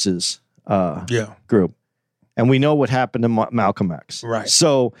Malcolm X's group. And we know what happened to Malcolm X. Right.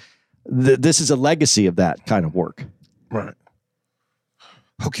 So this is a legacy of that kind of work. Right.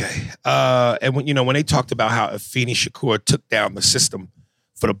 Okay. And when they talked about how Afeni Shakur took down the system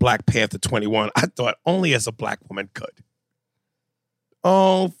for the Black Panther 21, I thought only as a black woman could.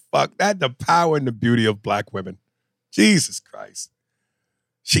 Oh, fuck. That the power and the beauty of black women. Jesus Christ.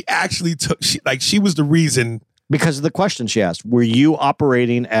 She actually she was the reason. Because of the question she asked. Were you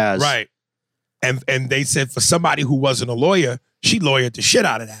operating as... Right. And they said for somebody who wasn't a lawyer, she lawyered the shit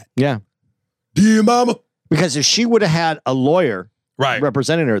out of that. Yeah. Dear mama. Because if she would have had a lawyer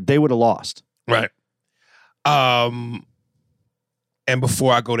representing her, they would have lost. Right. And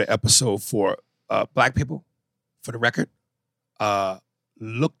before I go to episode 4, black people, for the record,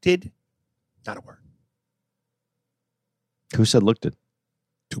 looked it, not a word. Who said looked it?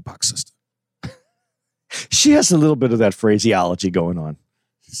 Tupac's sister. She has a little bit of that phraseology going on.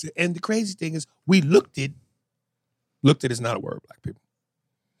 And the crazy thing is, we looked it. Looked it is not a word, black people.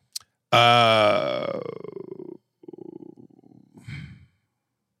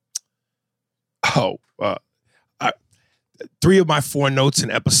 3 of my 4 notes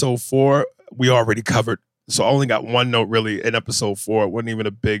in episode 4, we already covered. So I only got 1 note really in episode 4. It wasn't even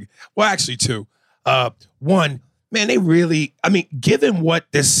a big, well, actually 2. 1, man, they really, given what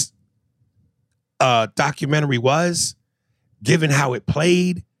this documentary was, given how it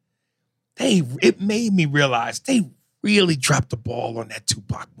played, it made me realize they really dropped the ball on that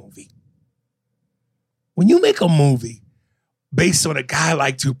Tupac movie. When you make a movie based on a guy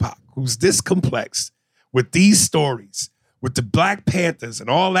like Tupac, who's this complex, with these stories, with the Black Panthers and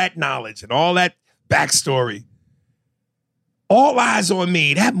all that knowledge and all that backstory, all eyes on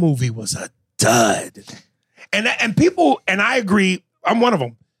me, that movie was a dud. And people, and I agree, I'm one of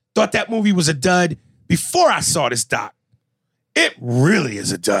them, thought that movie was a dud before I saw this doc. It really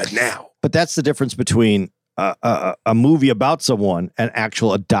is a dud now. But that's the difference between a movie about someone and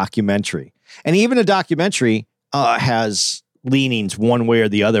a documentary. And even a documentary has leanings one way or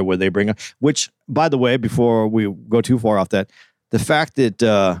the other where they bring up, which, by the way, before we go too far off that, the fact that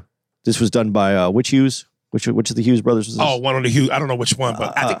this was done by which Hughes? Which of the Hughes brothers was this? Oh, one of the Hughes. I don't know which one,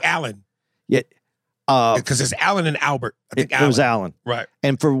 but I think Allen. Yeah. Because it's Alan and Albert. I think it was Alan. Right.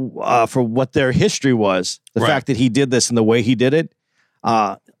 And for what their history was, the fact that he did this and the way he did it,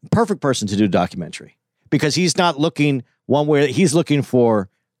 perfect person to do a documentary. Because he's not looking one way, he's looking for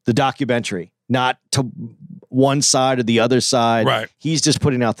the documentary, not to one side or the other side. Right. He's just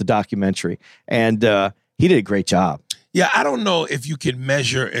putting out the documentary. And he did a great job. Yeah, I don't know if you can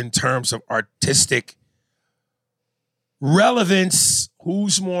measure in terms of artistic relevance,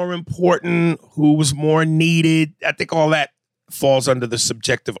 who's more important, who was more needed. I think all that falls under the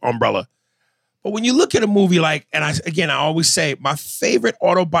subjective umbrella. But when you look at a movie like, and I always say, my favorite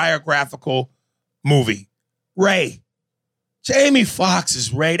autobiographical movie, Ray. Jamie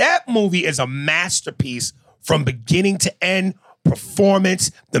Foxx's Ray. That movie is a masterpiece from beginning to end.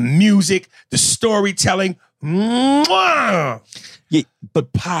 Performance, the music, the storytelling. Mwah! Yeah,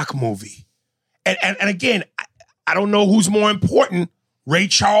 but Pac movie. And again, I don't know who's more important, Ray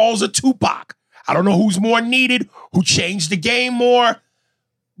Charles or Tupac. I don't know who's more needed, who changed the game more,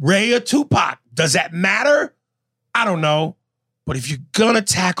 Ray or Tupac. Does that matter? I don't know. But if you're gonna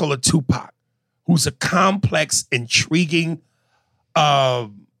tackle a Tupac, who's a complex, intriguing,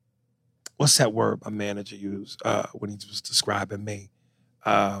 what's that word my manager used when he was describing me?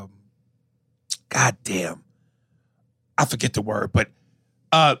 God damn. I forget the word, but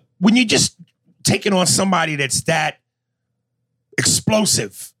when you just taking on somebody that's that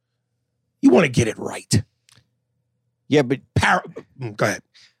explosive, you want to get it right. Yeah, but go ahead.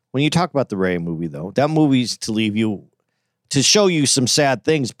 When you talk about the Ray movie, though, that movie's to show you some sad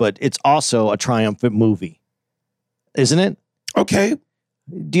things, but it's also a triumphant movie, isn't it? Okay.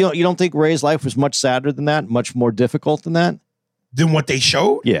 You don't think Ray's life was much sadder than that, much more difficult than that? Than what they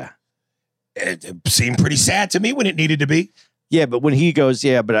showed? Yeah. It seemed pretty sad to me when it needed to be. Yeah, but when he goes,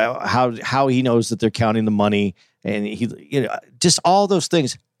 but how he knows that they're counting the money, and he, just all those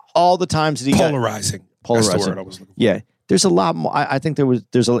things, all the times that he polarizing. That's the word I was looking for. Yeah, there's a lot more. I think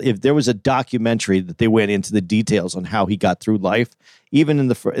if there was a documentary that they went into the details on how he got through life, even in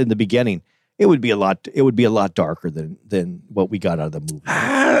the beginning, it would be a lot darker than what we got out of the movie.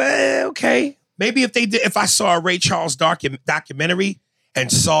 Okay, maybe if I saw a Ray Charles documentary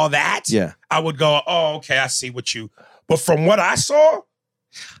and saw that, I would go, oh, okay, I see what you. But from what I saw,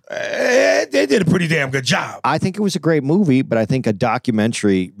 they did a pretty damn good job. I think it was a great movie, but I think a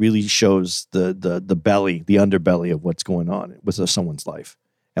documentary really shows the underbelly of what's going on with someone's life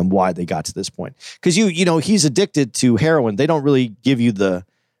and why they got to this point. Because he's addicted to heroin. They don't really give you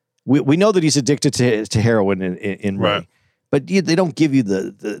we know that he's addicted to heroin in Ray. Right. But they don't give you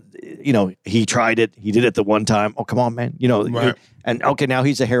he tried it. He did it the one time. Oh, come on, man. Right. And okay, now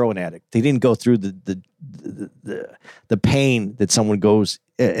he's a heroin addict. They didn't go through the pain that someone goes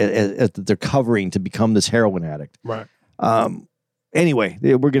that they're covering to become this heroin addict. Right. Anyway,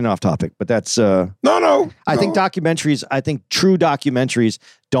 we're getting off topic, but that's no. I think true documentaries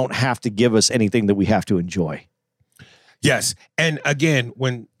don't have to give us anything that we have to enjoy. Yes, and again,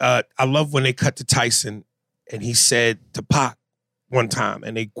 when I love when they cut to Tyson. And he said to Pac one time,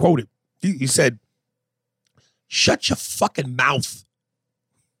 and they quoted, he said, "Shut your fucking mouth."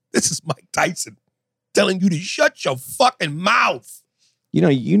 This is Mike Tyson telling you to shut your fucking mouth.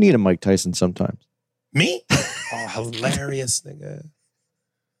 You need a Mike Tyson sometimes. Me? Oh, hilarious, nigga.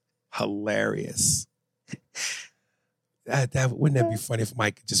 Hilarious. Wouldn't that be funny if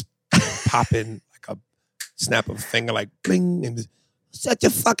Mike could just pop in like a snap of a finger, like bling, and just, shut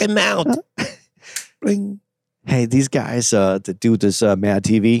your fucking mouth. Bling. Hey, these guys that do this Mad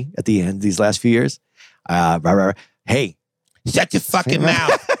TV at the end these last few years, hey, shut your fucking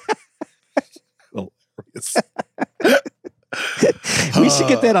mouth. We should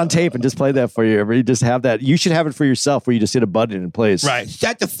get that on tape and just play that for you. You just have that. You should have it for yourself where you just hit a button and it plays. Right.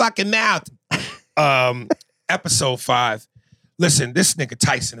 Shut the fucking mouth. Episode 5. Listen, this nigga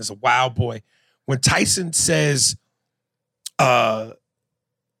Tyson is a wild boy. When Tyson says, I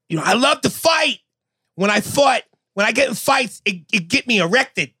love to fight. When I get in fights, it get me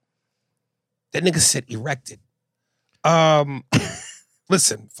erected. That nigga said erected.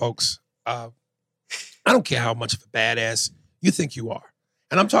 Listen, folks, I don't care how much of a badass you think you are.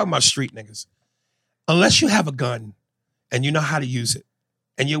 And I'm talking about street niggas. Unless you have a gun and you know how to use it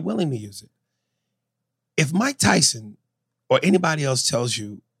and you're willing to use it. If Mike Tyson or anybody else tells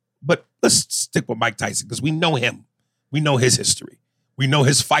you, but let's stick with Mike Tyson because we know him. We know his history. We know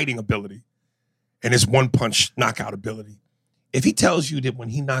his fighting ability. And his one-punch knockout ability. If he tells you that when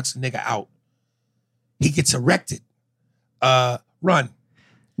he knocks a nigga out, he gets erected, run.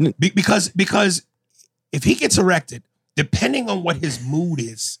 Because if he gets erected, depending on what his mood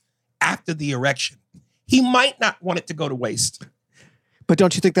is after the erection, he might not want it to go to waste. But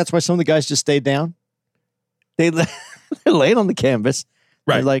don't you think that's why some of the guys just stayed down? They're laying on the canvas.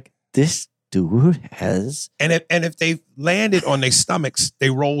 Right. They're like, this dude has. And if they landed on their stomachs, they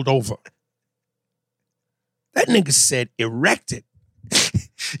rolled over. That nigga said erected.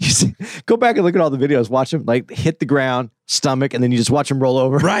 You see, go back and look at all the videos. Watch him like hit the ground, stomach, and then you just watch him roll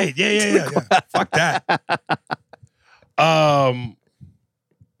over. Right. Yeah. Fuck that.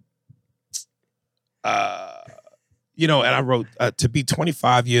 You know, and I wrote, to be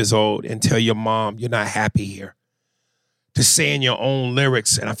 25 years old and tell your mom you're not happy here. To say in your own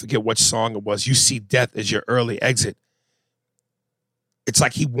lyrics, and I forget what song it was, you see death as your early exit. It's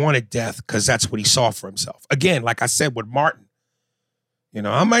like he wanted death because that's what he saw for himself. Again, like I said with Martin, you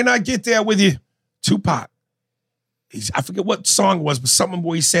know, I might not get there with you. Tupac. I forget what song it was, but something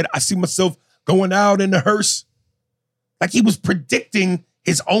where he said, I see myself going out in the hearse. Like he was predicting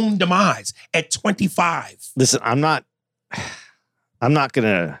his own demise at 25. Listen, I'm not going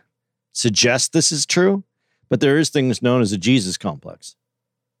to suggest this is true, but there is things known as a Jesus complex.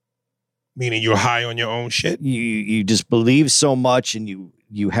 Meaning you're high on your own shit? You just believe so much, and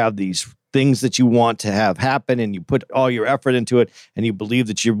you have these things that you want to have happen, and you put all your effort into it, and you believe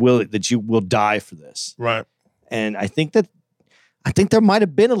that you will die for this. Right. And I think there might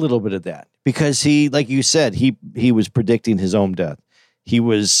have been a little bit of that because he, like you said, he was predicting his own death. He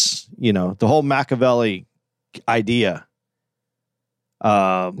was, you know, the whole Machiavelli idea.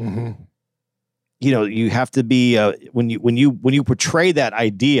 You know, you have to be when you portray that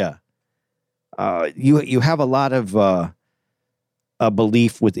idea, you have a lot of a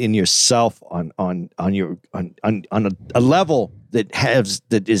belief within yourself on a level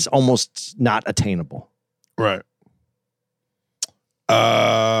that is almost not attainable. Right.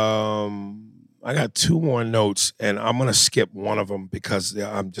 I got two more notes, and I'm going to skip one of them because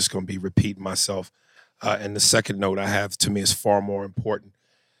I'm just going to be repeating myself. And the second note I have to me is far more important.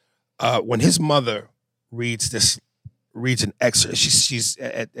 When his mother reads an excerpt, she's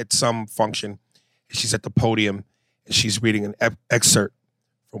at some function, she's at the podium, and she's reading an excerpt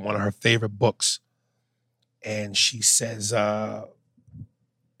from one of her favorite books. And she says,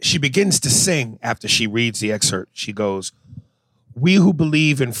 she begins to sing after she reads the excerpt. She goes, "We who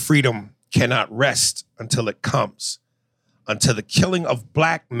believe in freedom cannot rest until it comes, until the killing of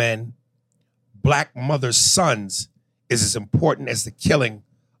black men, black mothers' sons is as important as the killing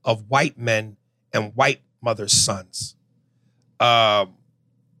of white men and white mothers' sons." And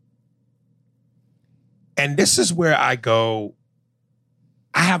this is where I go,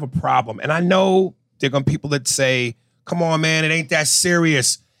 I have a problem. And I know there are going to be people that say, come on, man, it ain't that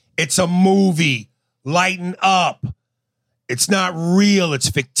serious. It's a movie. Lighten up. It's not real. It's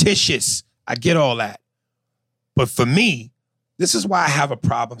fictitious. I get all that. But for me, this is why I have a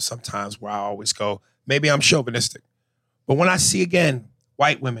problem sometimes where I always go, maybe I'm chauvinistic. But when I see, again,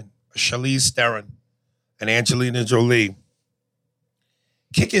 white women, Charlize Theron and Angelina Jolie,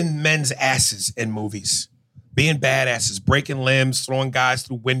 kicking men's asses in movies, being badasses, breaking limbs, throwing guys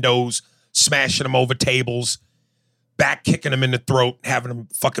through windows, smashing them over tables, back kicking them in the throat, having them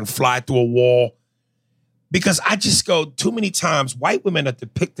fucking fly through a wall. Because I just go, too many times, white women are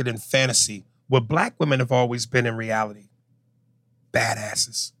depicted in fantasy where black women have always been in reality.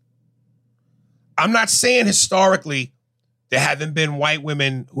 Badasses. I'm not saying historically there haven't been white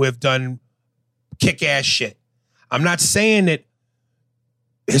women who have done kick-ass shit. I'm not saying that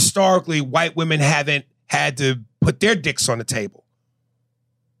historically white women haven't had to put their dicks on the table.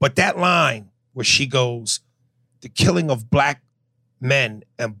 But that line where she goes, the killing of black men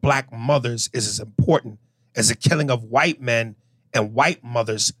and black mothers is as important as the killing of white men and white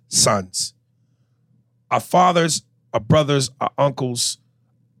mothers' sons. Our fathers, our brothers, our uncles,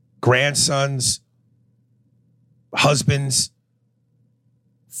 grandsons, husbands,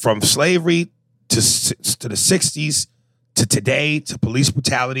 from slavery to the 60s, to today, to police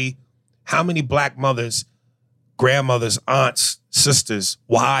brutality, how many black mothers, grandmothers, aunts, sisters,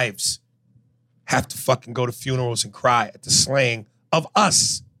 wives have to fucking go to funerals and cry at the slaying of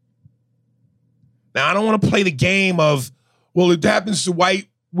us? Now, I don't want to play the game of, well, it happens to white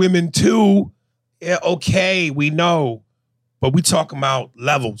women too. Yeah, okay, we know. But we talking about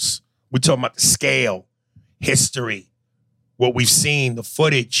levels. We're talking about the scale, history, what we've seen, the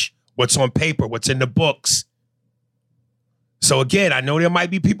footage, what's on paper, what's in the books. So again, I know there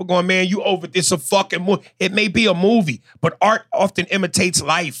might be people going, man, you over this a fucking movie. It may be a movie, but art often imitates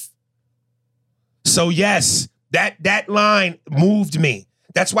life. So yes, that line moved me.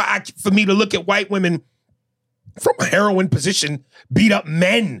 That's why for me to look at white women from a heroine position beat up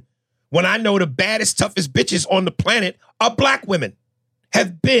men when I know the baddest, toughest bitches on the planet are black women,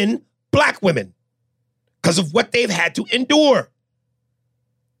 have been black women because of what they've had to endure.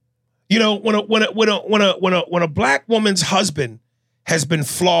 You know, when a black woman's husband has been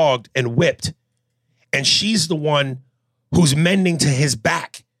flogged and whipped, and she's the one who's mending to his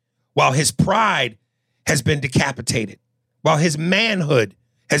back while his pride has been decapitated, while his manhood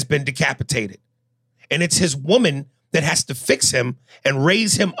has been decapitated. And it's his woman that has to fix him and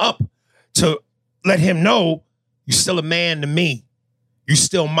raise him up to let him know, you're still a man to me. You're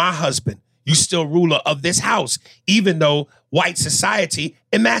still my husband. You're still ruler of this house, even though white society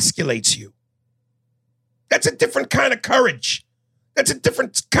emasculates you. That's a different kind of courage. That's a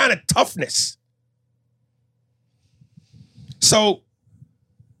different kind of toughness. So,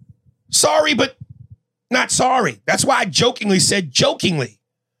 sorry, but not sorry. That's why I jokingly said jokingly.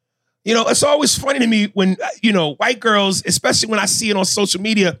 You know, it's always funny to me when, you know, white girls, especially when I see it on social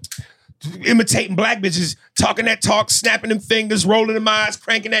media, imitating black bitches, talking that talk, snapping them fingers, rolling them eyes,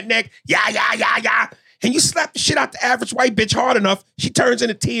 cranking that neck, yeah. And you slap the shit out the average white bitch hard enough, she turns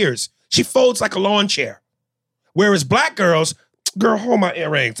into tears. She folds like a lawn chair. Whereas black girls, girl, hold my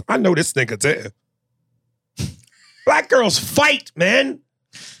earrings. I know this nigga there. Black girls fight, man.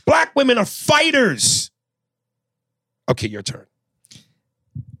 Black women are fighters. Okay, your turn.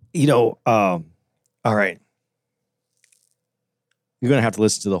 You know, all right. You're going to have to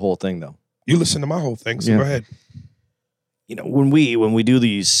listen to the whole thing, though. You listen to my whole thing, so go ahead. You know, when we do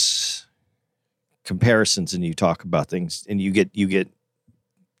these comparisons and you talk about things and you get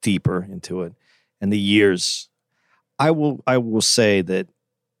deeper into it and the years, I will say that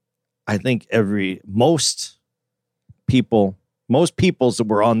I think most peoples that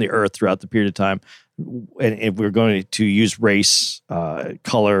were on the earth throughout the period of time, and if we're going to use race,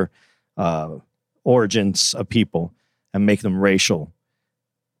 color, origins of people and make them racial,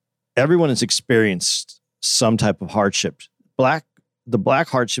 everyone has experienced some type of hardship. The black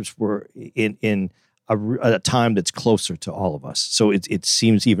hardships were in a time that's closer to all of us. So it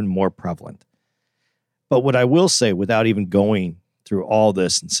seems even more prevalent. But what I will say, without even going through all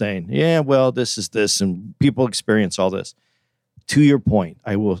this and saying, yeah, well, this is this, and people experience all this, to your point,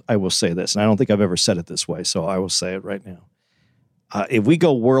 I will say this, and I don't think I've ever said it this way, so I will say it right now. If we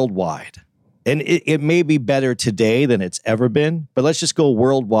go worldwide, and it may be better today than it's ever been, but let's just go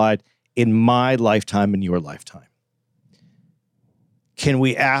worldwide in my lifetime and your lifetime. Can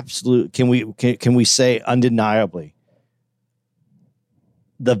we say undeniably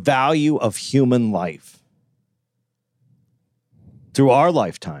the value of human life through our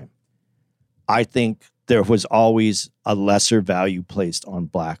lifetime? I think there was always a lesser value placed on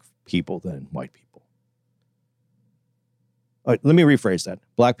black people than white people. All right, let me rephrase that.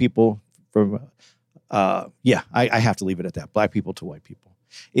 Black people from, I have to leave it at that. Black people to white people.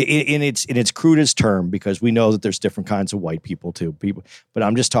 In its crudest term, because we know that there's different kinds of white people too. But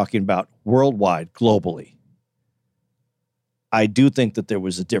I'm just talking about worldwide, globally. I do think that there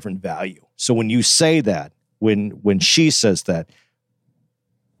was a different value. So when you say that, when she says that,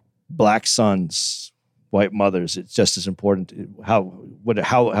 black sons, white mothers, it's just as important.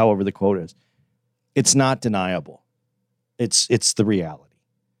 However the quote is, it's not deniable. It's the reality.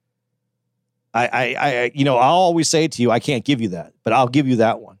 I'll always say to you, I can't give you that, but I'll give you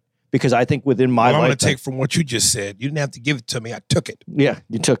that one because I think within my lifetime, I'm going to take from what you just said. You didn't have to give it to me. I took it. Yeah,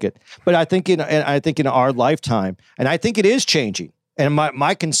 you took it. But I think in our lifetime, and I think it is changing. And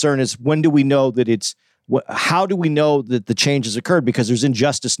my concern is, when do we know that how do we know that the change has occurred? Because there's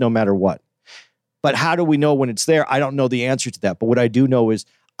injustice no matter what. But how do we know when it's there? I don't know the answer to that. But what I do know is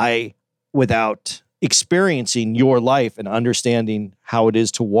without experiencing your life and understanding how it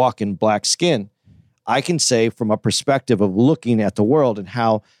is to walk in black skin, I can say from a perspective of looking at the world and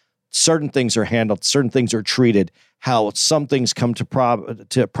how certain things are handled, certain things are treated, how some things come to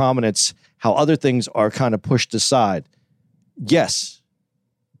prominence, how other things are kind of pushed aside. Yes,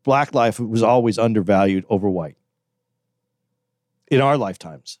 black life was always undervalued over white in our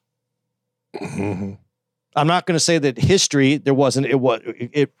lifetimes. Mm-hmm. I'm not going to say that history there wasn't.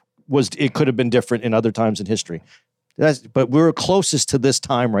 It could have been different in other times in history. But we're closest to this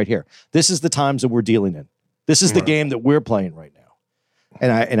time right here. This is the times that we're dealing in. This is the game that we're playing right now.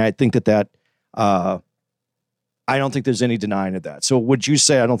 And I think that I don't think there's any denying of that. So what you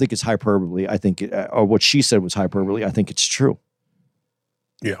say, I don't think it's hyperbole. I think, or what she said was hyperbole. I think it's true.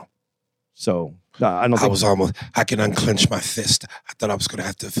 Yeah. So I don't. I can unclench my fist. I thought I was going to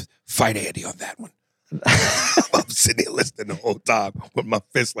have to fight Andy on that one. I'm sitting here listening the whole time with my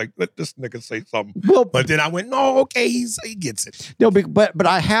fist like, let this nigga say something. Well, but then I went, no, okay, he gets it. No, but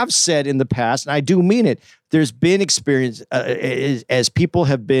I have said in the past, and I do mean it, there's been experience as people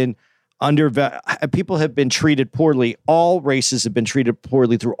have been people have been treated poorly. All races have been treated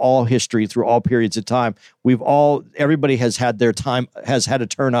poorly through all history, through all periods of time. Everybody has had their time, has had to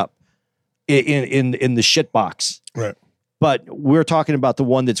turn up. in the shit box. Right. But we're talking about the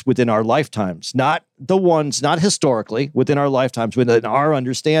one that's within our lifetimes, not the ones, not historically, within our lifetimes, within our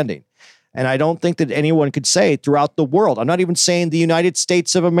understanding. And I don't think that anyone could say throughout the world. I'm not even saying the United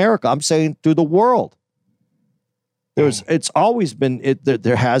States of America. I'm saying through the world. It's always been,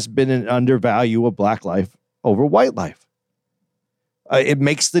 there has been an undervalue of black life over white life. It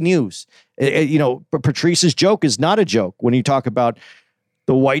makes the news. Patrice's joke is not a joke when you talk about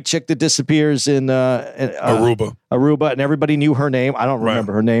the white chick that disappears in Aruba, and everybody knew her name. I don't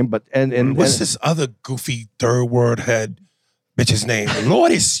remember her name, but and what's this other goofy third word head bitch's name?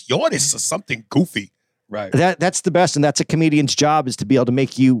 Lourdes or something goofy. Right. That's the best, and that's a comedian's job, is to be able to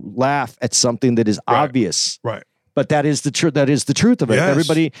make you laugh at something that is obvious. Right. But that is the truth. That is the truth of it.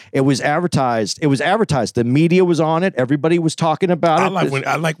 Yes. It was advertised. The media was on it. Everybody was talking about it.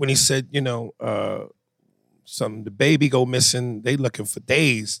 I like when he said, the baby go missing. They looking for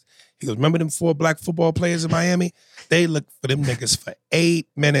days. He goes, remember them 4 black football players in Miami? They looked for them niggas for 8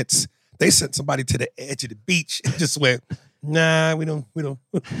 minutes. They sent somebody to the edge of the beach and just went, nah, we don't.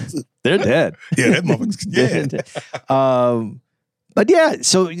 They're dead. Yeah, that motherfucker's dead. But yeah,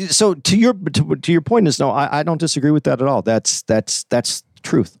 so to your point is, no, I don't disagree with that at all. That's the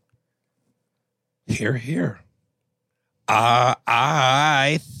truth. Here.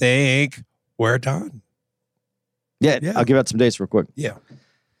 I think we're done. Yeah, I'll give out some dates real quick. Yeah.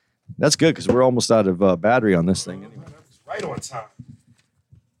 That's good because we're almost out of battery on this thing. Anyway. Right on time.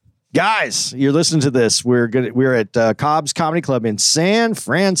 Guys, you're listening to this. We're at Cobb's Comedy Club in San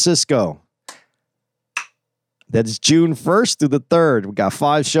Francisco. That is June 1st through the 3rd. We got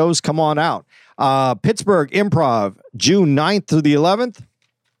 5 shows. Come on out. Pittsburgh Improv, June 9th through the 11th.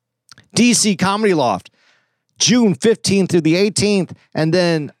 DC Comedy Loft, June 15th through the 18th. And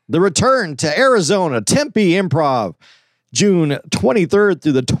then the return to Arizona, Tempe Improv, June 23rd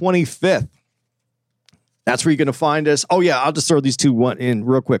through the 25th. That's where you're going to find us. Oh, yeah, I'll just throw these two in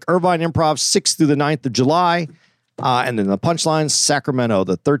real quick. Irvine Improv, 6th through the 9th of July. And then the Punchlines, Sacramento,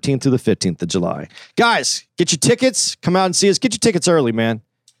 the 13th through the 15th of July. Guys, get your tickets. Come out and see us. Get your tickets early, man.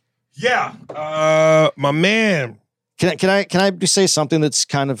 Yeah. My man. Can I just say something that's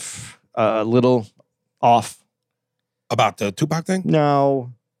kind of a little off? About the Tupac thing?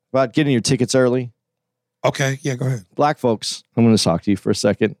 No. About getting your tickets early. Okay. Yeah, go ahead. Black folks, I'm going to talk to you for a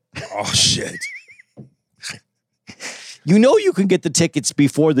second. Oh, shit. You can get the tickets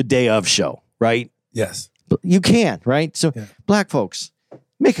before the day of show, right? Yes. You can, right? So, Black folks,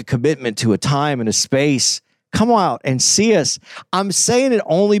 make a commitment to a time and a space. Come out and see us. I'm saying it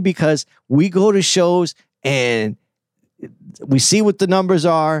only because we go to shows and we see what the numbers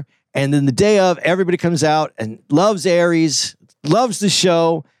are. And then the day of, everybody comes out and loves Aries, loves the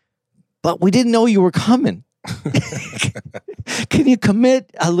show, but we didn't know you were coming. Can you commit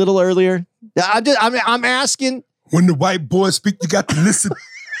a little earlier? I'm asking. When the white boys speak, you got to listen.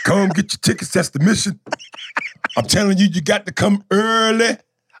 Come get your tickets. That's the mission. I'm telling you, you got to come early.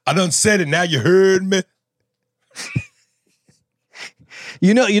 I done said it. Now you heard me.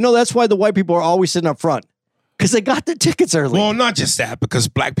 You know that's why the white people are always sitting up front, because they got their tickets early. Well, not just that, because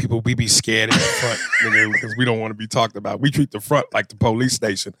black people, we be scared in the front because we don't want to be talked about. We treat the front like the police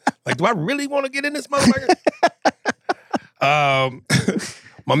station. Like, do I really want to get in this motherfucker?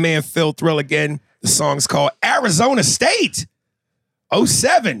 My man Phil Thrill again. The song's called Arizona State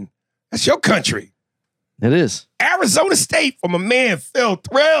 07. That's your country. It is. Arizona State for my man Phil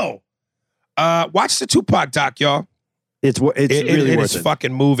Thrill. Watch the Tupac doc, y'all. It's really worth it.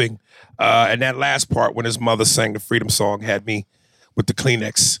 Fucking moving. And that last part when his mother sang the Freedom Song had me with the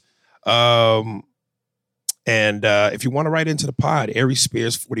Kleenex. And if you want to write into the pod, Aries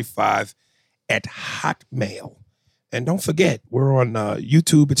Spears 45 at Hotmail. And don't forget, we're on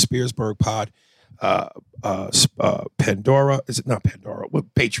YouTube at Spearsburg Pod. Pandora, is it not Pandora?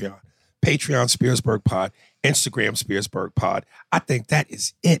 What, Patreon Spearsburg Pod, Instagram Spearsburg Pod. I think that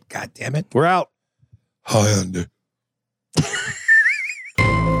is it. God damn it, we're out. Hi, Andy.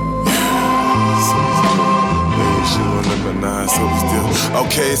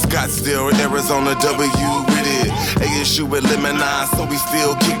 Okay, Scottsdale, Arizona, W with it. ASU with Lemon-9, so we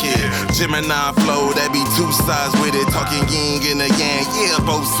still kick it. Gemini flow, that be 2 sides with it. Talking yin and a yang, yeah,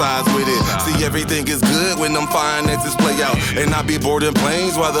 both sides with it. See, everything is good when them finances play out. And I be boarding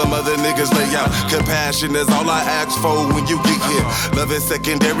planes while the mother niggas lay out. Compassion is all I ask for when you get here. Love is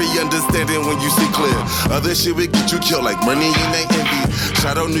secondary, understanding when you see clear. Other shit will get you killed like money and they envy.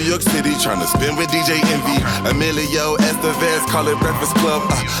 Shout out New York City, tryna spin with DJ Envy. Emilio Estevez, call it Breakfast Club.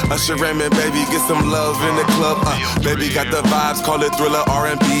 Usher Raymond, baby, get some love in the club. Baby got the vibes, call it Thriller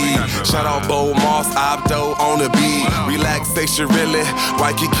R&B. Shout out Bo Moss, Abdo on the beat. Relaxation really,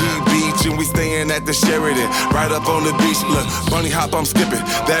 Waikiki Beach, and we staying at the Sheridan, right up on the beach. Look, bunny hop, I'm skipping.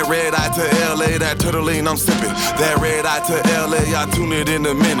 That red eye to LA, that turtleine I'm sipping. That red eye to LA, I tune it in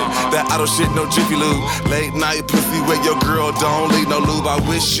a minute. That auto shit, no Jiffy Lube. Late night pussy where your girl don't leave no lube. I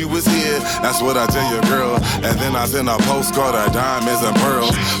wish you was here, that's what I tell your girl. And then I send a postcard of diamonds and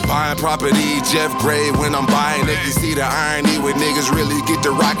pearls. Buying property, Jeff Gray, when I'm buying it. You see the irony when niggas really get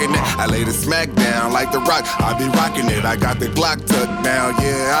to rocking it. I lay the smack down like the rock, I be rocking it. I got the Glock tucked down,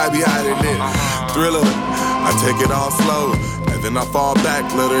 yeah, I be hiding it. Thriller, I take it all slow, and then I fall back,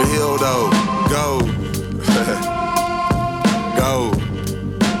 let her heal though. Go, go, go.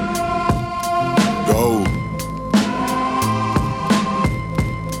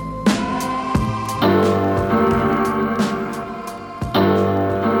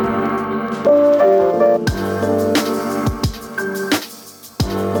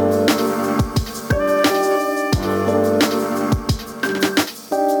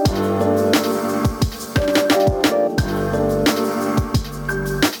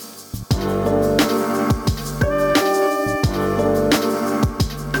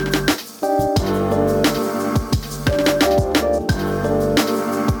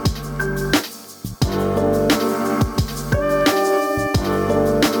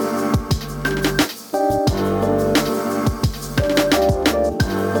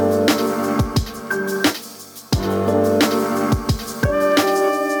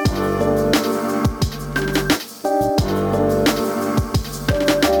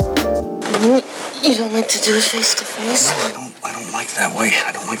 You don't like to do it face to face? No, I don't like that way.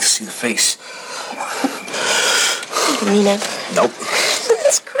 I don't like to see the face. You mean it? Nope.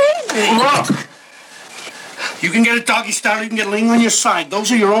 That's crazy. Look! You can get a doggy style, you can get a ling on your side.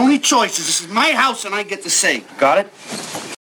 Those are your only choices. This is my house and I get to say. Got it?